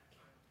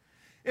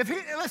 If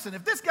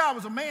this guy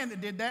was a man that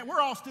did that,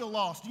 we're all still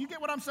lost. Do you get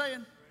what I'm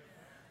saying?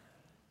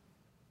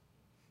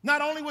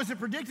 Not only was it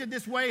predicted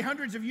this way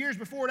hundreds of years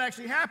before it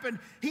actually happened,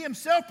 he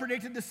himself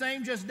predicted the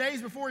same just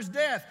days before his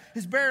death,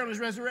 his burial, and his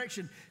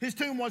resurrection. His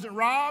tomb wasn't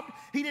robbed.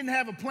 He didn't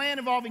have a plan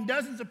involving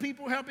dozens of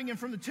people helping him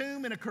from the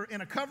tomb in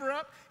a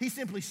cover-up. He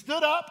simply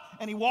stood up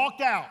and he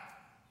walked out.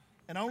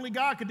 And only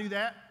God could do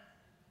that.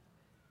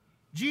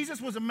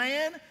 Jesus was a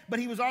man, but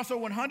he was also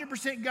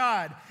 100%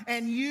 God.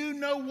 And you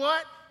know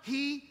what?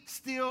 He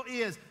still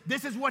is.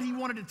 This is what he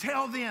wanted to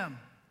tell them.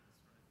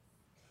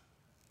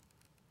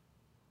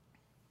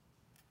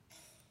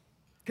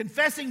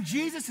 Confessing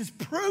Jesus is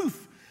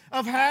proof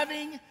of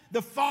having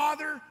the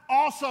Father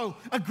also.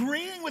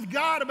 Agreeing with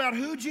God about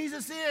who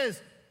Jesus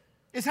is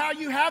how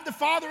you have the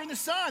Father and the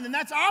Son, and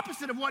that's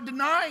opposite of what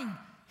denying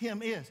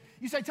him is.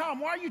 You say, Tom,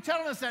 why are you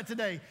telling us that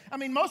today? I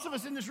mean, most of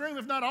us in this room,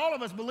 if not all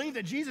of us, believe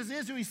that Jesus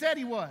is who he said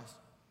he was.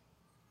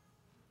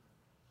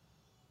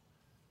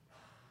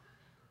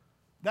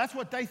 That's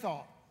what they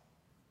thought,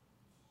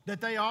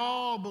 that they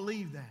all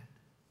believed that.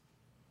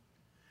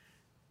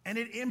 And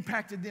it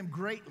impacted them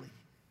greatly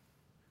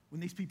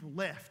when these people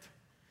left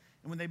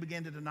and when they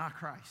began to deny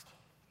Christ.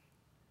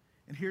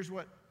 And here's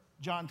what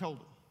John told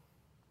them.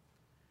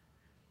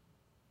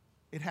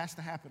 It has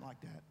to happen like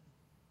that.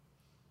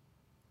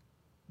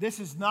 This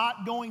is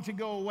not going to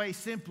go away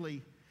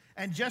simply,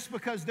 and just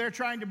because they're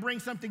trying to bring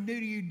something new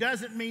to you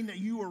doesn't mean that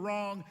you are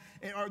wrong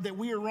or that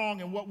we are wrong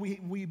in what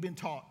we've been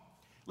taught.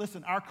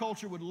 Listen, our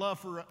culture would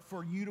love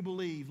for you to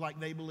believe like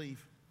they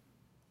believe.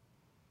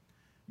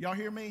 Y'all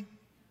hear me?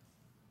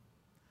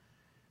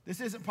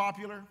 This isn't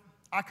popular.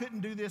 I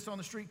couldn't do this on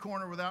the street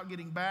corner without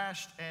getting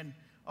bashed, and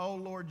oh,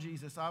 Lord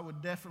Jesus, I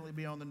would definitely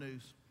be on the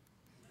news.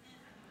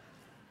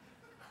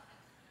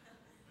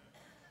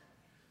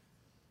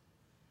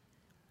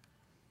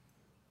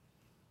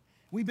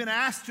 We've been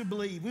asked to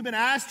believe. We've been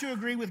asked to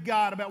agree with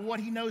God about what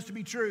he knows to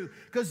be true,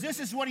 because this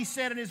is what he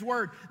said in his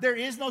word. There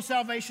is no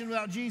salvation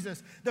without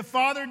Jesus. The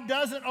Father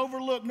doesn't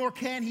overlook, nor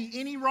can he,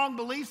 any wrong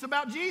beliefs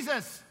about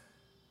Jesus.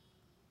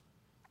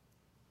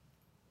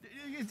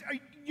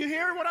 You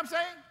hear what I'm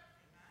saying?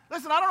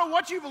 Listen, I don't know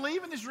what you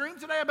believe in this room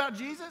today about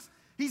Jesus.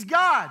 He's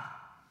God.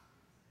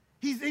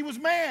 He was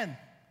man.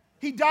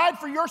 He died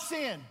for your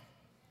sin.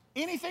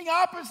 Anything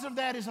opposite of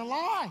that is a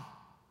lie.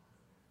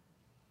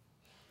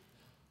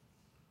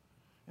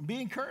 And be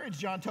encouraged,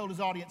 John told his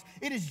audience.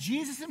 It is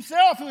Jesus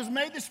himself who has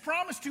made this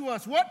promise to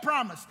us. What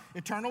promise?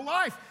 Eternal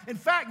life. In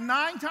fact,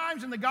 9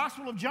 times in the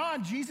Gospel of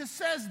John, Jesus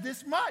says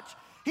this much.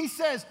 He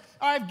says,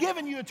 I've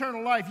given you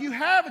eternal life. You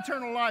have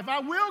eternal life. I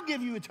will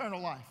give you eternal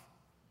life.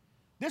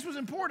 This was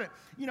important.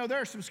 You know,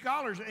 there are some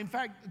scholars, in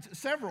fact,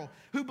 several,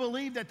 who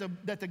believe that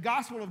the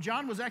Gospel of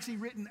John was actually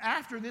written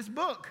after this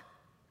book.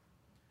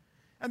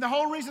 And the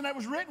whole reason that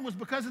was written was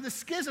because of the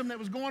schism that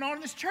was going on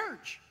in this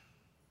church.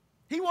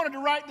 He wanted to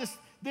write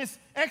this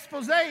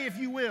expose, if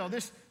you will,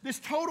 this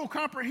total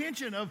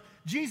comprehension of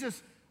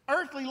Jesus'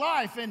 earthly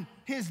life and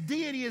his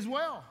deity as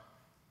well.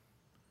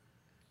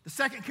 The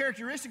second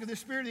characteristic of the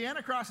spirit of the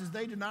Antichrist is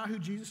they deny who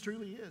Jesus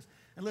truly is.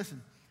 And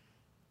listen,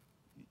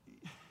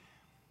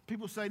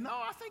 people say, no,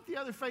 I think the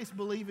other faiths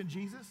believe in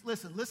Jesus.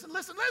 Listen.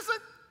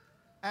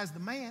 As the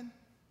man,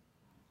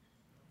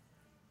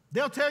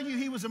 they'll tell you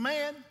he was a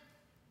man.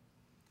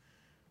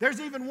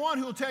 There's even one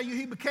who will tell you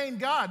he became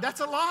God. That's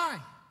a lie.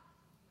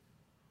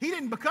 He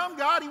didn't become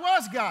God, he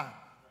was God.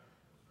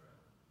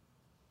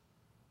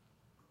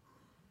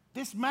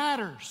 This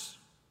matters.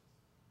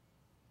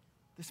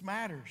 This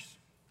matters.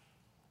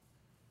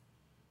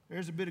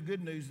 There's a bit of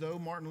good news, though.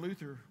 Martin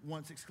Luther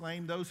once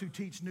exclaimed, those who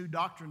teach new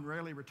doctrine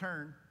rarely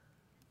return.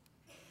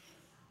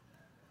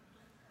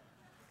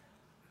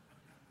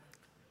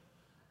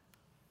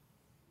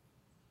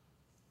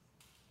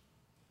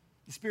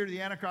 The spirit of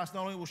the Antichrist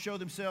not only will show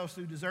themselves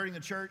through deserting the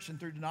church and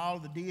through denial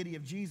of the deity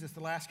of Jesus. The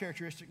last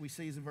characteristic we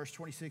see is in verse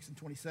 26 and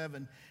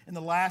 27. In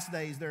the last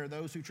days, there are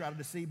those who try to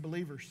deceive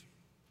believers.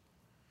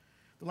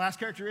 The last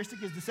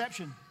characteristic is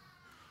deception.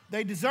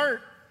 They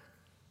desert,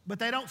 but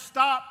they don't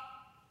stop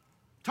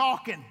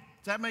talking.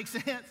 Does that make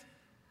sense?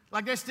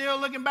 Like they're still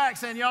looking back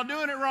saying, y'all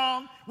doing it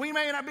wrong. We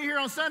may not be here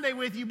on Sunday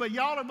with you, but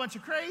y'all are a bunch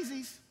of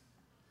crazies.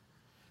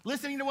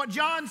 Listening to what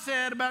John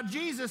said about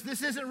Jesus,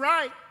 this isn't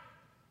right.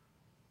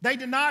 They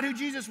denied who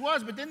Jesus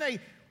was, but then they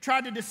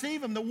tried to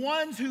deceive him. The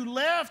ones who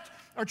left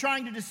are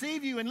trying to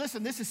deceive you. And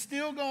listen, this is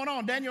still going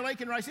on. Daniel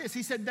Akin writes this.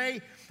 He said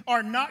they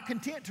are not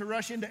content to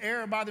rush into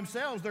error by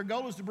themselves. Their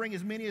goal is to bring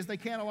as many as they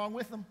can along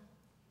with them.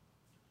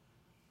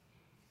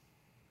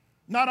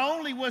 Not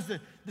only was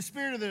the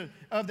spirit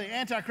of the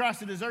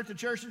Antichrist to desert the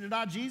church and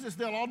deny Jesus,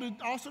 they'll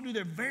also do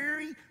their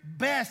very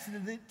best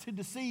to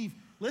deceive,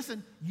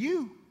 listen,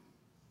 you.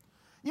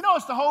 You know,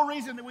 it's the whole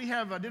reason that we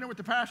have dinner with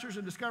the pastors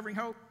and Discovering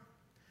Hope.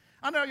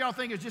 I know y'all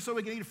think it's just so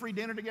we can eat a free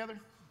dinner together.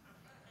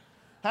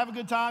 Have a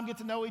good time, get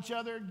to know each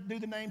other, do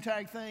the name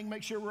tag thing,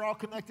 make sure we're all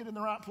connected in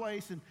the right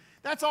place. And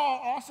that's all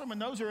awesome, and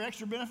those are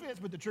extra benefits,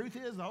 but the truth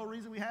is, the whole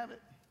reason we have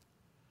it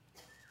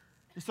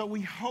is so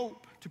we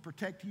hope to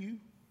protect you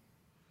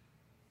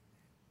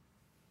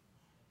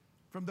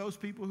from those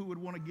people who would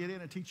want to get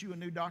in and teach you a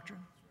new doctrine,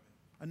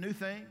 a new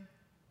thing.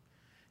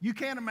 You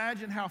can't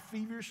imagine how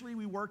feverishly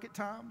we work at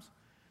times,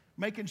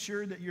 making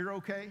sure that you're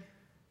okay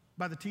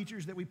by the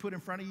teachers that we put in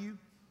front of you.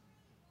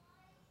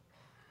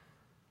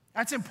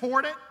 That's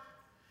important,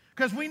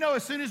 because we know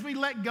as soon as we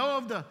let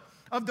go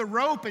of the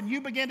rope and you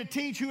begin to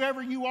teach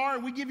whoever you are,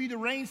 and we give you the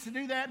reins to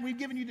do that, and we've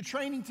given you the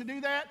training to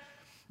do that,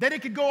 that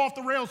it could go off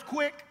the rails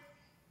quick.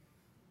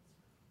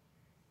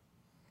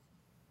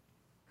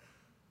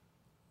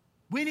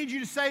 We need you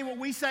to say what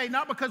we say,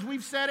 not because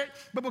we've said it,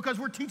 but because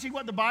we're teaching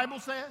what the Bible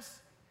says.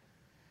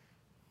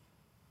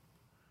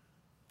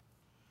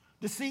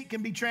 Deceit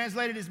can be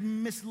translated as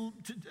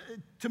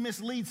to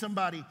mislead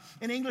somebody.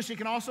 In English, it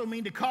can also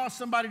mean to cause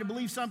somebody to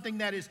believe something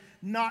that is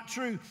not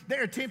true.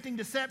 They're attempting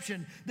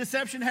deception.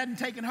 Deception hadn't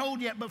taken hold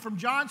yet, but from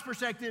John's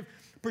perspective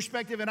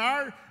and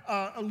our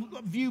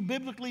view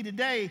biblically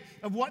today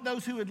of what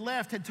those who had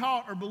left had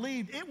taught or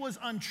believed, it was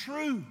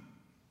untrue.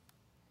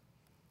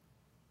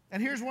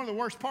 And here's one of the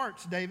worst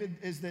parts, David,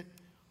 is that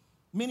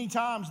many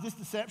times this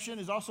deception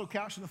is also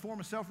couched in the form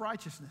of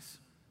self-righteousness.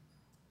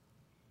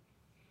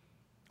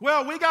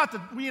 Well,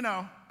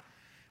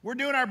 we're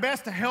doing our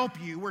best to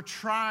help you. We're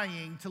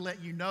trying to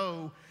let you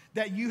know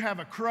that you have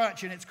a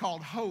crutch and it's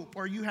called hope,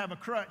 or you have a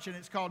crutch and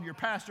it's called your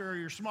pastor or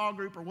your small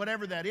group or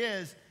whatever that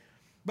is.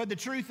 But the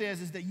truth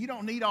is that you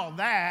don't need all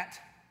that.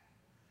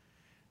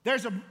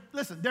 There's a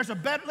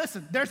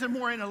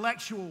more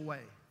intellectual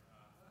way.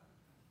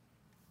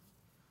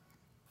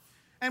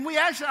 And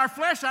our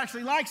flesh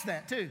actually likes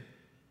that too.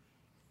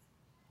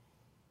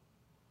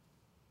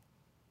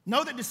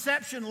 Know that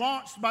deception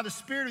launched by the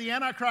spirit of the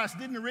Antichrist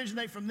didn't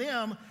originate from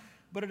them,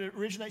 but it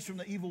originates from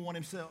the evil one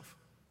himself.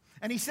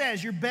 And he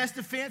says your best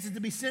defense is to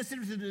be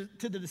sensitive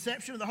to the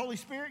deception of the Holy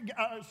Spirit,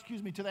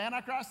 to the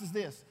Antichrist is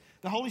this: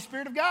 the Holy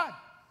Spirit of God,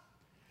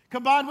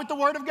 combined with the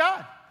Word of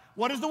God.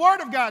 What does the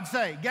Word of God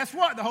say? Guess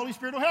what? The Holy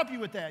Spirit will help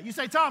you with that. You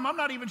say, Tom, I'm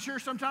not even sure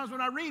sometimes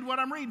when I read what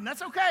I'm reading.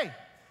 That's okay.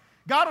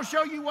 God will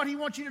show you what He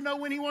wants you to know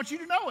when He wants you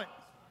to know it.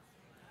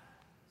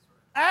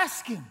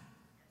 Ask Him.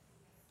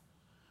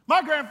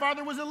 My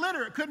grandfather was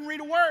illiterate, couldn't read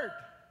a word.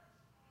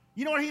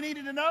 You know what he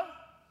needed to know?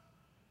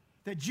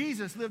 That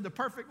Jesus lived a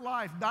perfect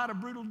life, died a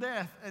brutal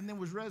death, and then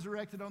was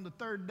resurrected on the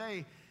third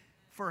day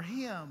for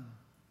him.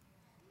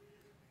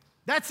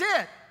 That's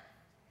it.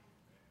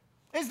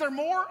 Is there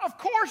more? Of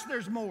course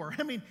there's more.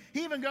 I mean,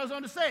 he even goes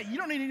on to say, you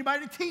don't need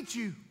anybody to teach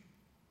you.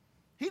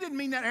 He didn't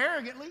mean that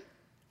arrogantly.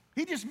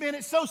 He just meant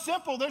it so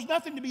simple, there's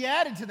nothing to be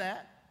added to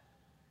that.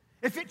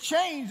 If it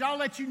changed, I'll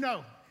let you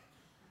know.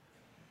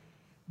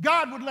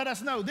 God would let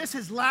us know this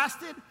has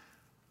lasted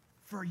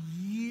for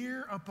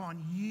year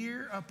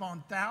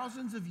upon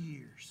thousands of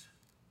years.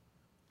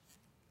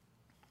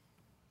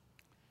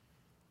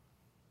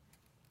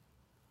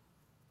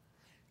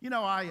 You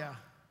know, I'm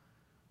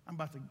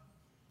about to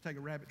take a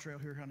rabbit trail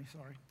here, honey,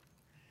 sorry.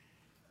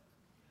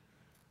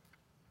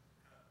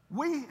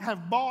 We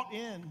have bought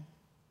in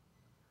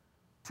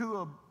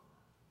to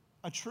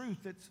a truth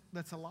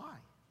that's a lie.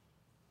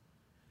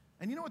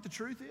 And you know what the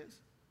truth is?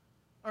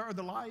 Or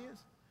the lie is?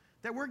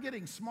 That we're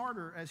getting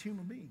smarter as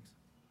human beings.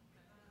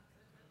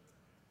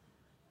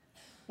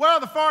 Well,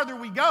 the farther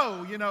we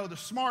go, the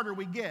smarter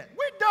we get.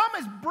 We're dumb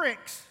as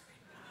bricks.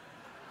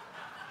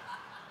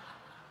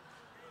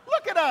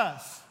 Look at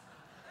us.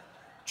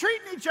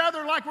 Treating each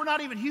other like we're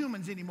not even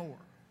humans anymore.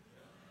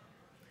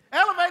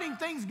 Elevating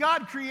things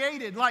God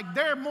created like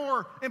they're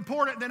more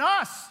important than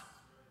us.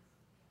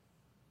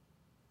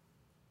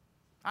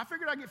 I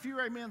figured I'd get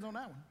fewer amens on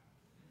that one.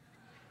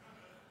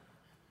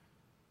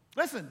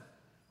 Listen.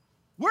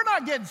 We're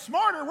not getting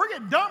smarter, we're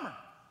getting dumber.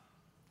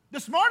 The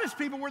smartest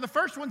people were the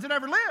first ones that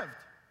ever lived.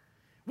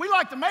 We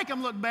like to make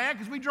them look bad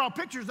because we draw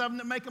pictures of them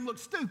that make them look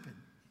stupid.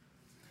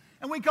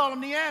 And we call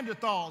them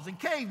Neanderthals and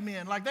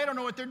cavemen like they don't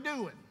know what they're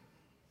doing.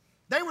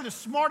 They were the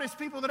smartest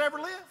people that ever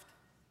lived.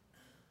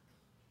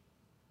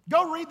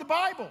 Go read the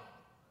Bible.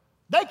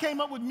 They came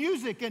up with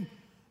music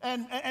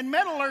and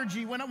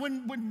metallurgy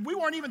when we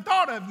weren't even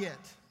thought of yet.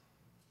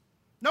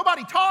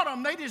 Nobody taught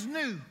them, they just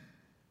knew.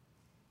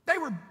 They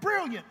were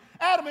brilliant.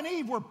 Adam and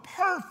Eve were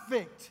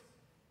perfect,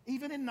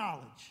 even in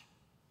knowledge.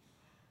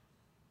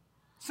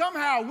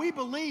 Somehow we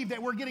believe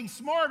that we're getting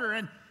smarter.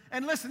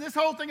 And listen, this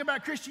whole thing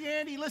about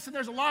Christianity, listen,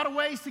 there's a lot of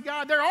ways to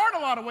God. There aren't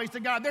a lot of ways to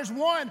God. There's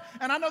one,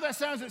 and I know that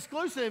sounds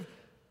exclusive,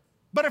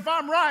 but if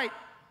I'm right,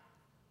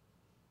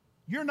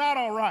 you're not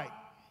all right.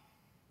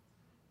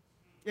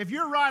 If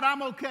you're right,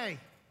 I'm okay.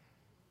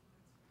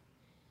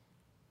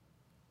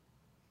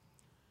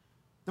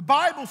 The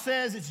Bible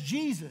says it's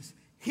Jesus.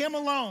 Him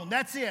alone,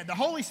 that's it. The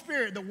Holy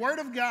Spirit, the Word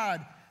of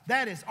God,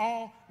 that is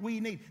all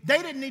we need. They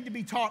didn't need to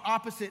be taught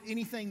opposite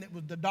anything that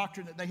was the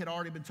doctrine that they had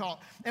already been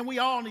taught. And we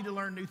all need to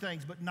learn new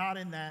things, but not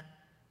in that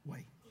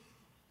way.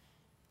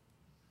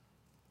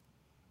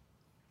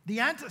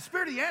 The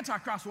spirit of the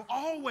Antichrist will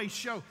always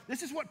show.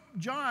 This is what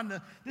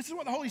the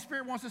Holy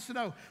Spirit wants us to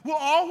know. Will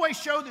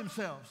always show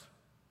themselves.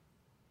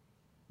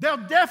 They'll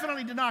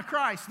definitely deny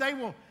Christ. They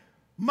will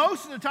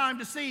most of the time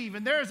deceive,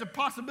 and there is a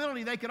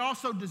possibility they could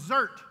also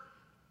desert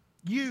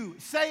you,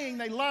 saying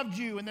they loved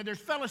you and that there's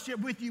fellowship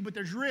with you, but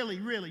there's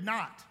really, really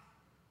not.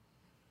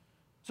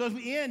 So as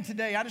we end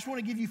today, I just want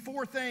to give you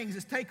 4 things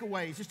as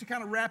takeaways, just to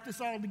kind of wrap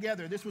this all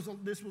together. This was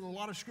a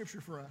lot of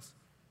scripture for us.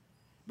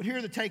 But here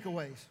are the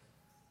takeaways.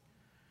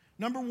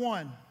 Number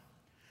 1,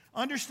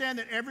 understand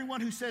that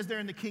everyone who says they're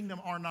in the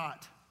kingdom are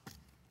not.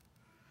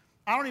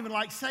 I don't even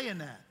like saying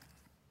that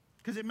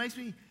because it makes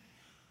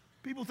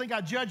people think I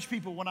judge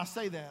people when I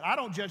say that. I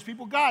don't judge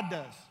people, God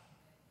does.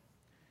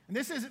 And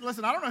this isn't,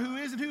 listen, I don't know who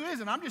is and who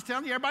isn't. I'm just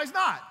telling you everybody's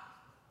not.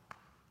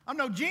 I'm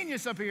no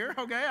genius up here,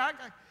 okay?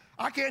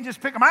 I can't just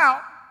pick them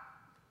out.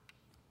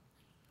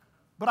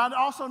 But I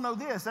also know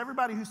this,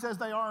 everybody who says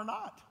they are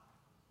not.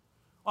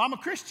 Well, I'm a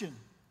Christian.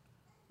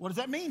 What does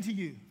that mean to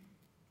you?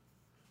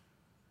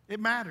 It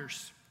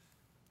matters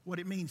what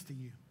it means to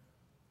you.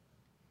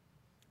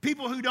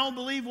 People who don't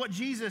believe what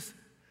Jesus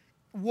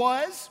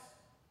was,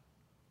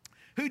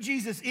 who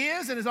Jesus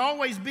is and has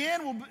always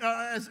been,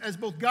 as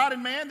both God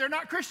and man, they're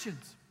not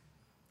Christians.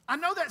 I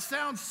know that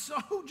sounds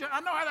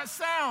I know how that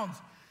sounds,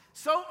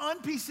 so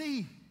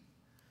un-PC.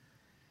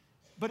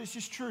 But it's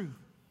just true.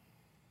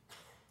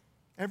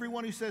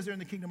 Everyone who says they're in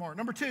the kingdom are.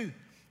 Number two,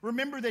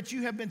 remember that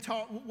you have been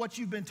taught what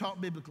you've been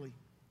taught biblically.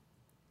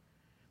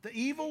 The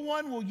evil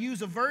one will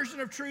use a version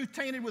of truth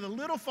tainted with a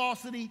little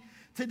falsity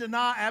to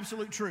deny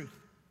absolute truth.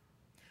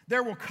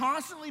 There will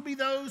constantly be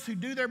those who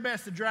do their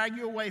best to drag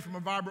you away from a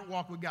vibrant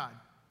walk with God.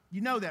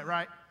 You know that,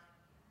 right?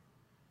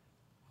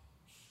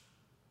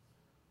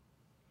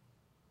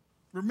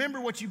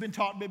 Remember what you've been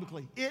taught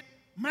biblically. It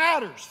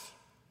matters.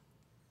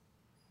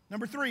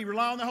 Number three,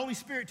 rely on the Holy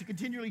Spirit to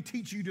continually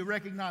teach you to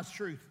recognize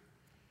truth.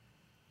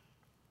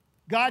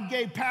 God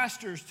gave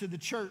pastors to the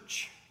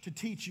church to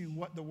teach you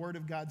what the Word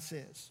of God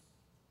says.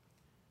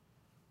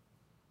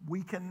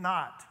 We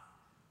cannot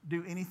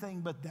do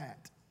anything but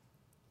that.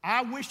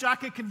 I wish I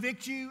could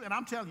convict you, and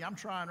I'm telling you, I'm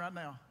trying right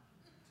now.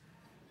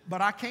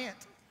 But I can't.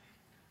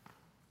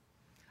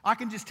 I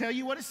can just tell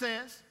you what it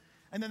says,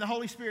 and then the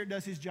Holy Spirit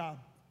does His job.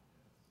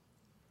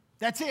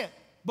 That's it.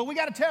 But we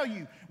got to tell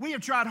you, we have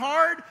tried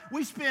hard.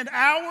 We spend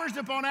hours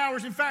upon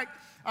hours. In fact,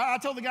 I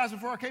told the guys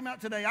before I came out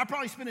today, I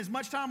probably spent as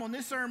much time on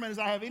this sermon as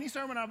I have any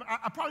sermon.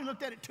 I probably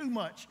looked at it too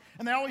much.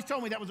 And they always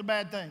told me that was a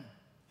bad thing.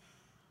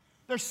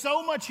 There's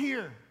so much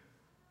here.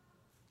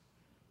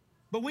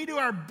 But we do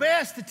our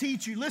best to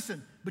teach you.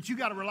 Listen, but you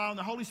got to rely on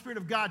the Holy Spirit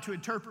of God to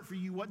interpret for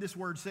you what this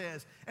word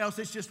says. Else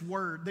it's just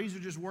word. These are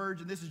just words,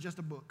 and this is just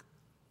a book.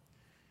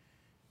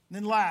 And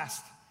then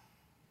last,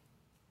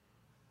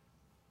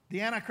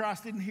 the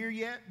Antichrist isn't here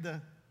yet,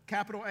 the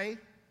capital A,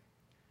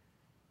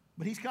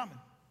 but he's coming.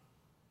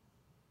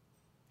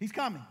 He's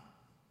coming.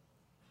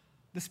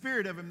 The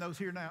spirit of him, though, is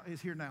here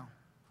now.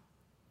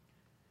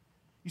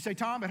 You say,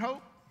 Tom, at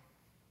Hope?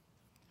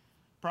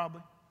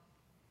 Probably.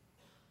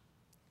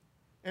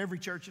 Every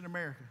church in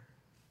America.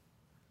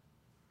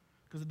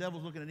 Because the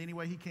devil's looking at any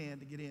way he can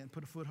to get in,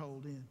 put a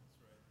foothold in.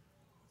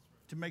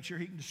 To make sure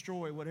he can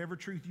destroy whatever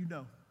truth you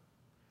know.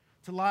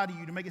 To lie to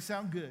you, to make it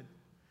sound good.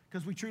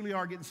 Because we truly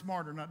are getting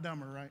smarter, not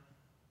dumber, right?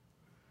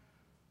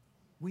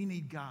 We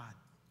need God.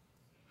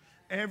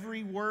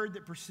 Every word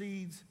that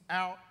proceeds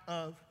out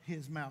of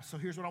His mouth. So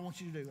here's what I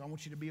want you to do. I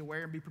want you to be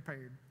aware and be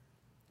prepared.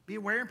 Be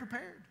aware and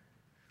prepared.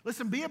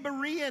 Listen, be a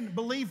Berean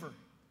believer.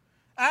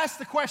 Ask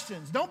the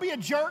questions. Don't be a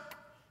jerk.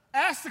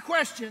 Ask the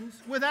questions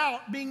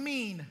without being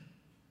mean.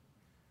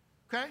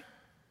 Okay?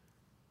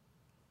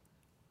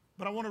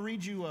 But I want to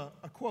read you a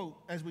quote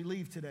as we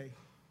leave today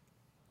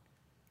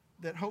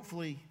that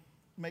hopefully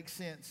makes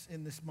sense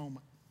in this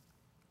moment.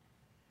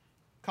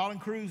 Colin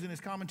Cruz in his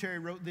commentary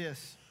wrote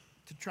this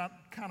to try to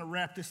kind of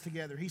wrap this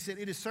together. He said,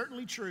 "It is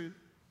certainly true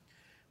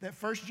that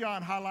 1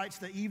 John highlights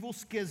the evil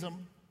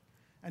schism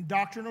and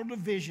doctrinal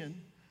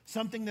division,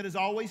 something that is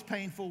always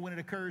painful when it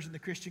occurs in the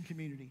Christian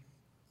community.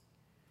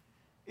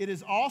 It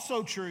is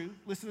also true,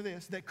 listen to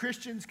this, that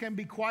Christians can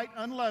be quite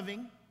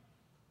unloving."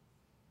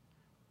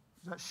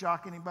 Does that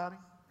shock anybody?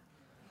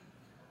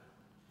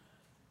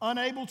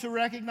 "Unable to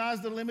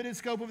recognize the limited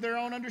scope of their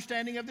own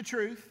understanding of the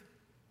truth."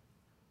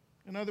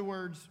 In other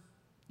words,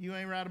 you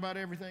ain't right about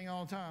everything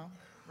all the time,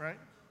 right?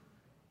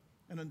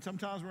 And then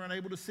sometimes we're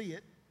unable to see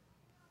it.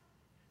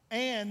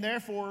 "And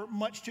therefore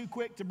much too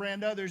quick to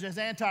brand others as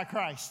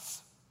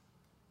antichrists.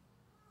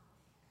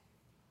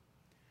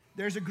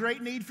 There's a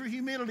great need for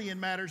humility in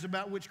matters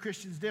about which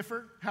Christians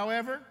differ.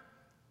 However,"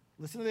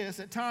 listen to this,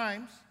 "at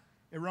times,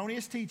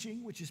 erroneous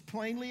teaching, which is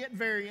plainly at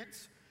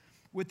variance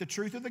with the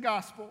truth of the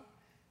gospel,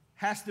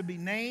 has to be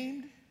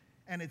named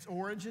and its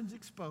origins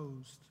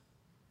exposed."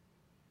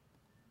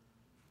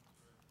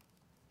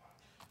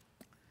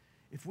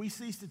 If we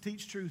cease to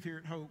teach truth here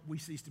at Hope, we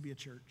cease to be a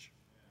church.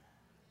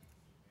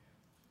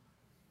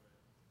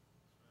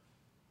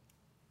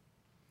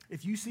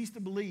 If you cease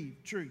to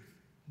believe truth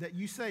that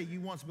you say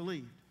you once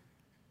believed,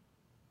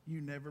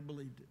 you never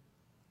believed it.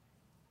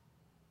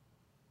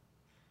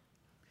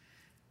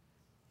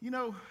 You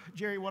know,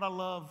 Jerry, what I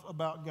love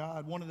about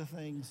God, one of the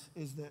things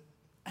is that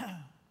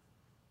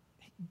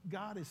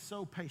God is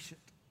so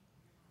patient.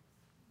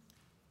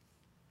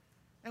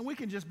 And we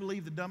can just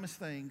believe the dumbest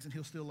things and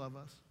He'll still love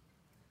us.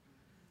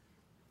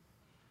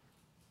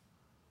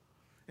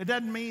 It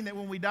doesn't mean that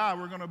when we die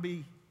we're going to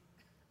be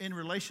in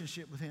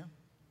relationship with Him.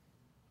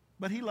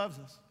 But He loves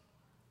us.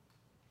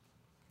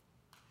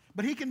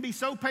 But He can be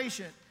so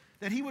patient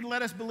that He would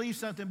let us believe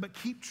something but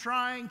keep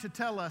trying to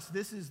tell us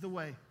this is the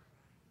way.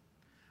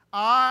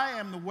 I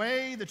am the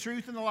way, the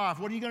truth, and the life.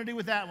 What are you going to do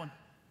with that one?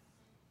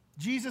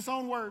 Jesus'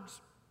 own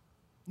words.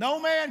 No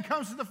man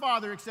comes to the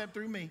Father except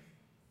through me.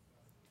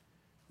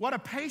 What a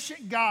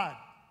patient God.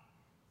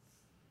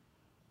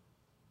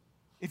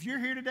 If you're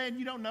here today and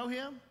you don't know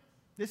Him,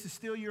 this is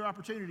still your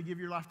opportunity to give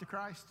your life to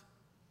Christ.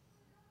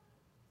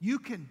 You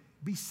can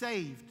be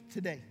saved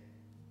today.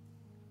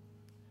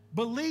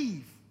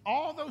 Believe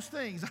all those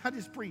things I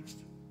just preached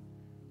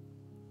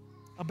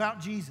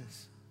about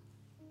Jesus.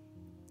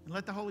 And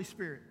let the Holy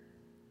Spirit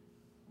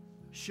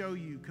show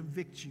you,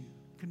 convict you,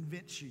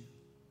 convince you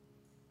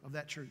of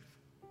that truth.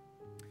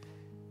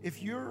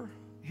 If you're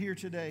here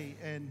today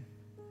and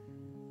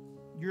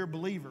you're a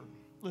believer,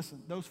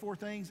 listen, those 4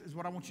 things is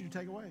what I want you to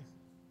take away.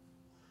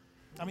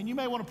 I mean, you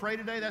may want to pray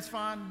today, that's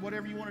fine,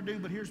 whatever you want to do,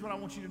 but here's what I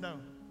want you to know.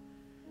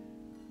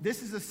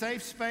 This is a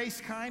safe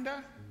space,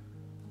 kinda,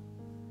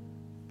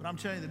 but I'm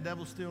telling you, the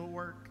devil's still at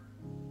work.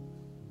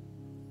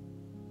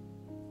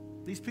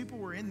 These people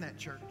were in that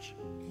church,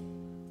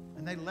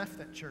 and they left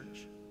that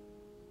church.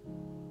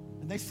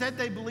 And they said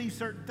they believed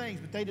certain things,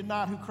 but they did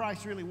not who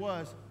Christ really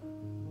was.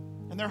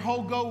 And their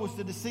whole goal was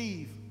to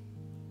deceive.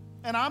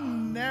 And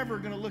I'm never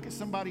going to look at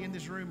somebody in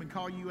this room and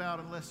call you out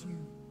unless you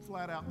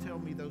flat out tell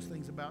me those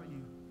things about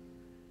you,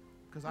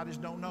 because I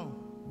just don't know.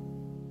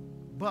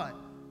 But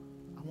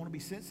I want to be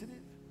sensitive,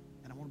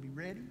 and I want to be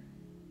ready,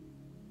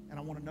 and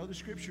I want to know the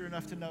Scripture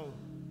enough to know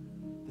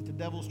that the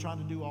devil's trying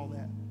to do all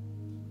that.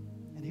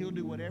 And he'll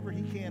do whatever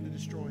he can to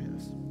destroy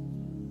us.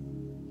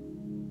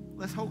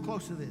 Let's hold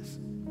close to this.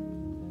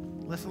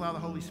 Let's allow the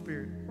Holy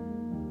Spirit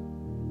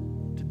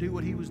to do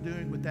what he was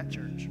doing with that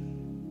church.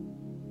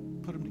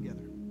 Put them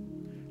together.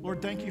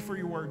 Lord, thank you for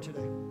your word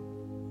today.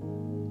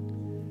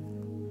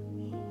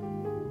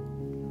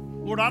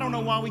 Lord, I don't know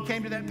why we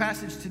came to that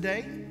passage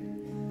today.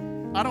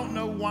 I don't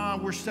know why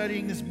we're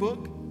studying this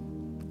book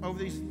over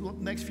these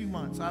next few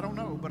months. I don't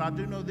know, but I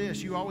do know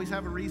this. You always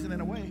have a reason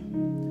and a way.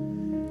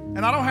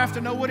 And I don't have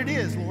to know what it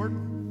is, Lord.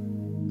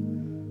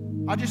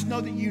 I just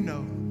know that you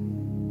know.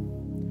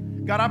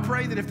 God, I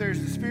pray that if there's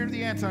the spirit of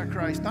the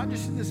Antichrist, not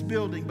just in this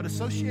building, but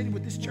associated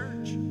with this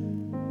church,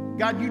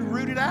 God, you'd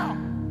root it out.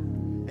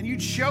 And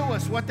you'd show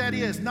us what that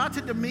is, not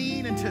to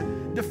demean and to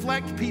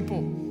deflect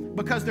people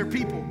because they're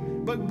people,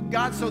 but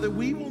God, so that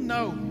we will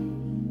know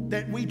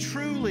that we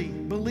truly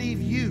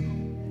believe you.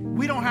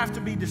 We don't have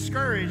to be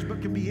discouraged,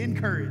 but can be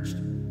encouraged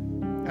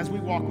as we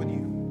walk with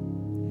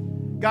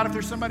you. God, if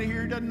there's somebody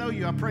here who doesn't know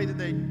you, I pray that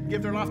they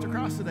give their life to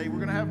Christ today.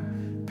 We're going to have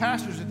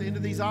pastors at the end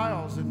of these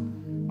aisles,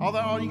 and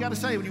all you got to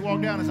say when you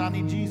walk down is, I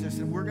need Jesus.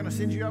 And we're going to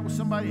send you out with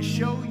somebody and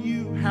show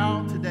you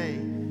how today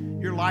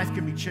your life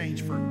can be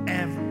changed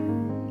forever.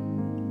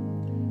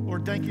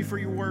 Lord, thank you for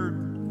your word.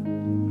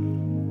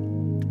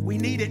 We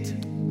need it.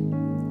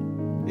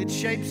 It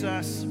shapes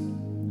us.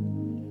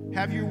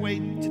 Have your way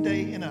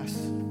today in us.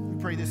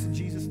 We pray this in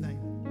Jesus' name.